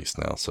one place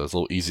now. So it's a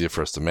little easier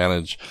for us to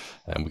manage.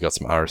 And we got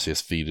some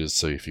RSS feeders,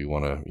 so if you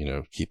want to,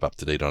 keep up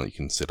to date on it, you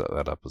can set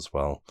that up as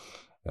well.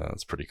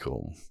 It's pretty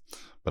cool.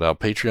 But our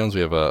Patreons,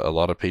 we have a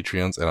lot of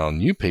Patreons, and our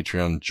new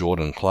Patreon,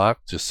 Jordan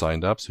Clark, just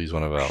signed up. So he's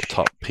one of our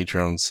top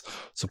Patreons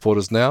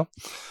supporters now.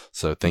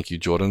 So thank you,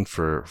 Jordan,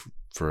 for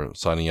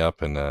signing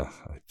up, and I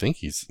think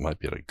he's might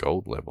be at a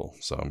gold level.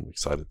 So I'm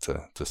excited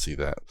to see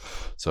that.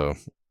 So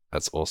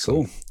that's awesome.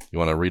 Cool. You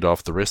want to read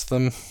off the rest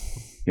of them?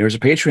 Here's our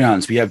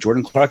Patreons. We have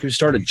Jordan Clark, who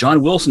started,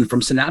 John Wilson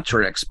from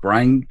Synaptrix,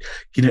 Brian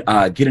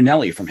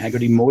Gitanelli from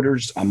Haggerty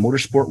Motors,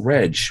 Motorsport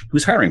Reg,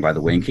 who's hiring, by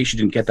the way, in case you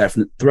didn't get that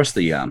from the rest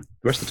of the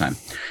time.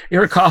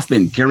 Eric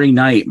Kaufman, Gary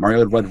Knight,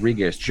 Mario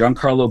Rodriguez,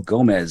 Giancarlo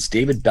Gomez,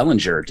 David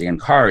Bellinger, Dan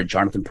Card,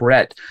 Jonathan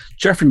Perrette,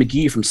 Jeffrey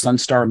McGee from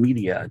Sunstar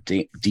Media,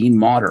 Dean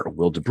Motter,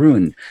 Will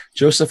DeBruyne,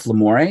 Joseph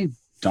Lamore,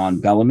 Don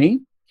Bellamy,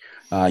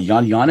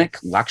 Jan Yannick,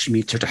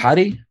 Lakshmi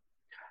Tirtahadi,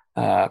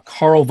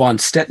 Carl von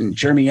Stetten,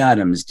 Jeremy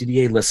Adams,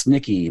 Didier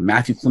Lesnicki,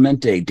 Matthew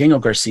Clemente, Daniel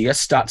Garcia,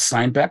 Stott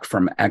Steinbeck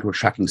from Agro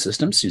Tracking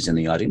Systems, who's in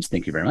the audience.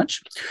 Thank you very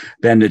much.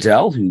 Ben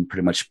Nadell, who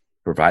pretty much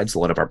provides a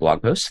lot of our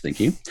blog posts. Thank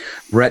you.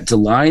 Brett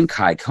DeLine,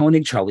 Kai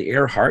Koenig, Charlie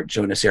Earhart,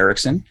 Jonas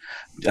Erickson,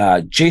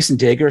 Jason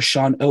Dager,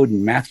 Sean Oden,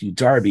 Matthew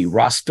Darby,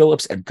 Ross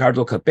Phillips,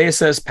 Edgardo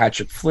Cabezas,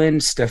 Patrick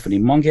Flynn, Stephanie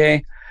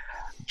Monge,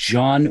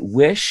 John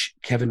Wish,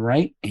 Kevin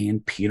Wright,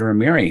 and Peter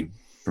Amiri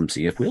from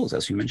CF Wheels,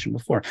 as you mentioned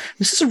before.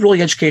 This is a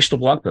really educational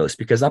blog post,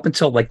 because up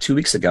until like 2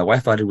 weeks ago, I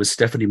thought it was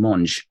Stephanie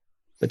Monge.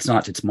 It's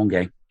not. It's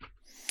Monge.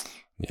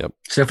 Yep.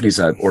 Stephanie's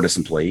an Ortus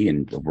employee,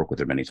 and I've worked with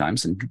her many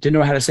times, and didn't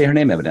know how to say her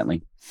name,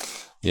 evidently.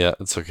 Yeah,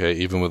 it's okay.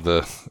 Even with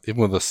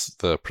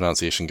the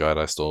pronunciation guide,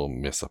 I still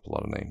mess up a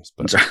lot of names.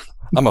 But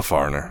I'm a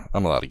foreigner.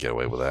 I'm allowed to get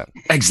away with that.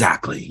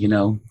 Exactly.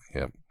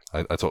 Yeah.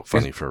 I talk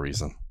funny for a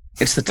reason.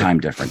 It's the time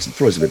difference. It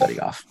throws everybody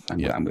off.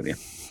 I'm with you.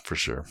 For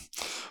sure.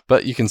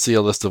 But you can see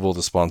a list of all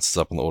the sponsors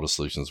up on the Ortus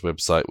Solutions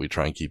website. We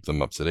try and keep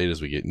them up to date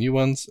as we get new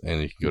ones.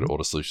 And you can go to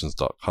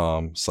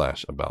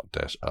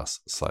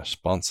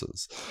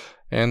ortussolutions.com/about-us/sponsors.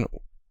 And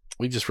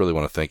we just really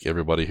want to thank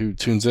everybody who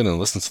tunes in and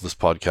listens to this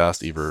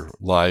podcast, either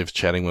live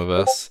chatting with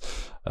us.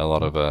 A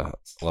lot of our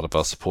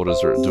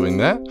supporters are doing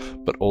that,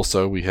 but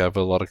also we have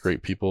a lot of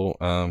great people,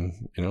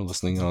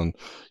 listening on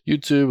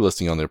YouTube,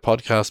 listening on their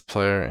podcast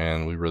player,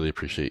 and we really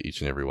appreciate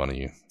each and every one of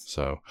you.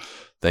 So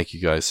thank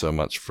you guys so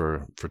much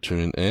for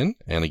tuning in.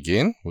 And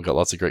again, we've got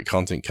lots of great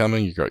content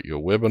coming. You got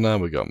your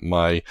webinar. We got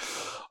my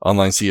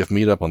online CF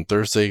meetup on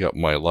Thursday. Got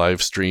my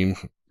live stream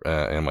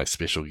and my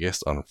special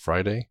guest on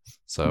Friday.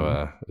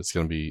 So it's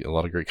going to be a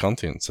lot of great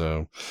content.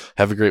 So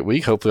have a great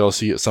week. Hopefully I'll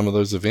see you at some of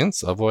those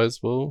events.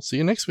 Otherwise, we'll see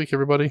you next week,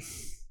 everybody.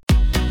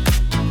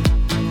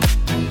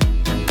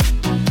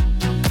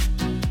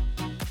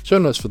 Show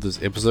notes for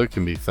this episode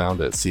can be found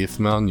at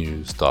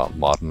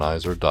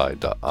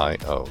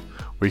cfmailnews.modernizeordie.io,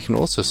 where you can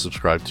also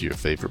subscribe to your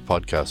favorite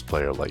podcast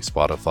player like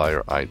Spotify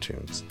or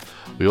iTunes.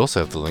 We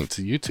also have the link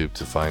to YouTube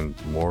to find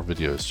more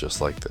videos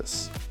just like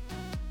this.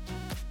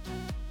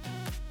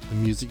 The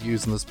music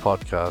used in this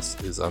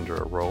podcast is under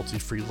a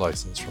royalty-free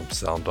license from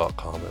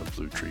Sound.com and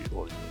Blue Tree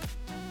Audio.